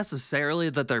not even necessarily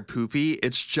that they're poopy.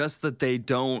 It's just that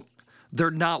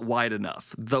they're not wide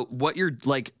enough. What you're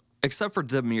like, except for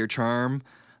Dimir Charm,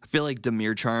 I feel like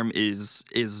Dimir Charm is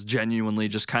genuinely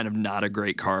just kind of not a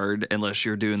great card unless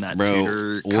you're doing that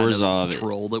tutor kind of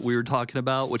troll that we were talking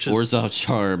about, which is Orzhov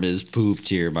Charm is poop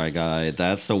tier, my guy.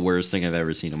 That's the worst thing I've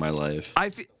ever seen in my life.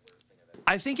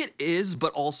 I think it is,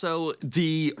 but also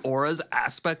the auras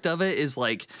aspect of it is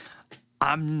like,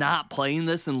 I'm not playing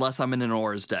this unless I'm in an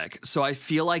auras deck. So I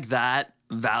feel like that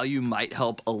value might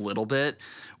help a little bit,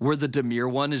 where the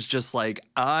Dimir one is just like,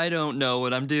 I don't know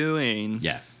what I'm doing.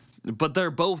 Yeah. But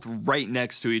they're both right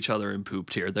next to each other in poop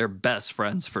tier. They're best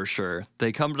friends for sure.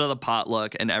 They come to the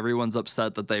potluck and everyone's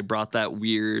upset that they brought that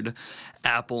weird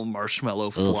apple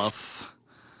marshmallow fluff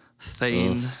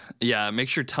thing. Yeah, it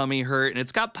makes your tummy hurt. And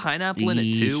it's got pineapple in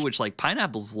it too, which like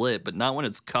pineapple's lit, but not when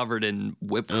it's covered in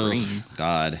whipped cream.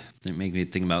 God, that make me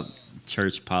think about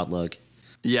church potluck.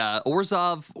 Yeah,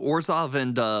 Orzhov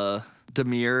and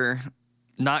Dimir,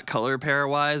 not color pair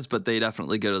wise, but they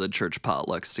definitely go to the church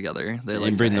potlucks together. They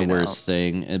like bring the worst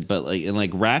thing, but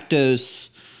like Rakdos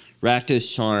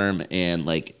Charm and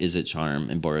like Izzet Charm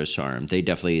and Boros Charm, they're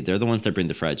the ones that bring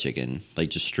the fried chicken, like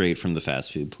just straight from the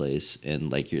fast food place,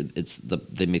 and like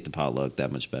they make the potluck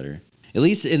that much better. At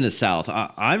least in the South.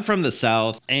 I'm from the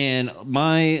South, and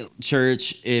my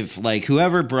church, if like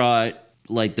whoever brought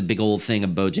like the big old thing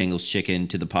of Bojangles chicken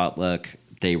to the potluck,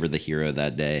 they were the hero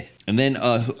that day. And then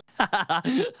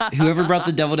whoever brought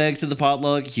the deviled eggs to the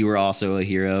potluck, you were also a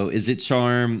hero. Izzet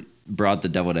Charm brought the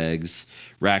deviled eggs.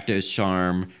 Rakdos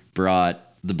Charm brought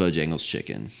the Bojangles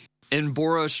chicken. And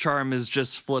Boros Charm is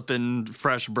just flipping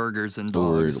fresh burgers and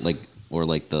dogs. Or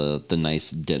like the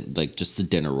nice like just the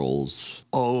dinner rolls.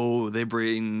 Oh, they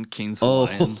bring King's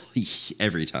Hawaiian.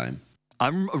 Every time.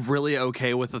 I'm really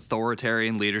okay with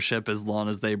authoritarian leadership as long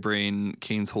as they bring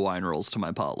King's Hawaiian rolls to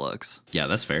my potlucks. Yeah,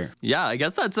 that's fair. Yeah, I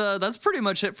guess that's pretty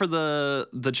much it for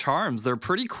the charms. They're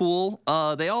pretty cool.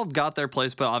 They all got their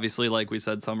place, but obviously, like we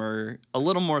said, some are a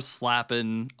little more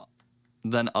slapping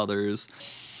than others.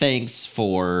 Thanks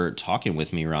for talking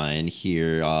with me, Ryan,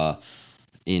 here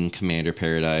in Commander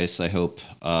Paradise. I hope,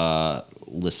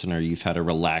 listener, you've had a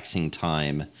relaxing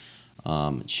time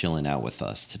chilling out with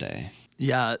us today.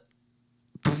 Yeah.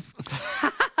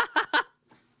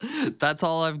 That's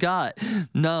all I've got.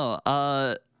 No,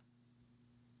 I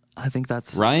think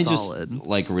that's Ryan solid. Just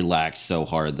like relaxed so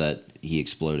hard that he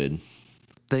exploded.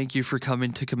 Thank you for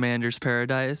coming to Commander's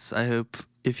Paradise. I hope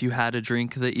if you had a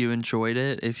drink that you enjoyed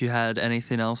it, if you had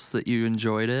anything else that you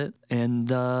enjoyed it. And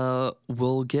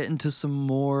we'll get into some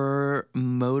more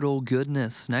modal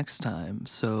goodness next time.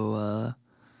 So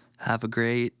have a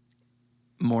great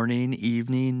morning,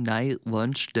 evening, night,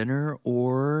 lunch, dinner,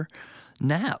 or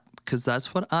nap, because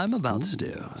that's what I'm about to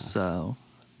do. So,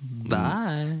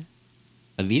 bye.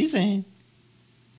 Auf Wiedersehen.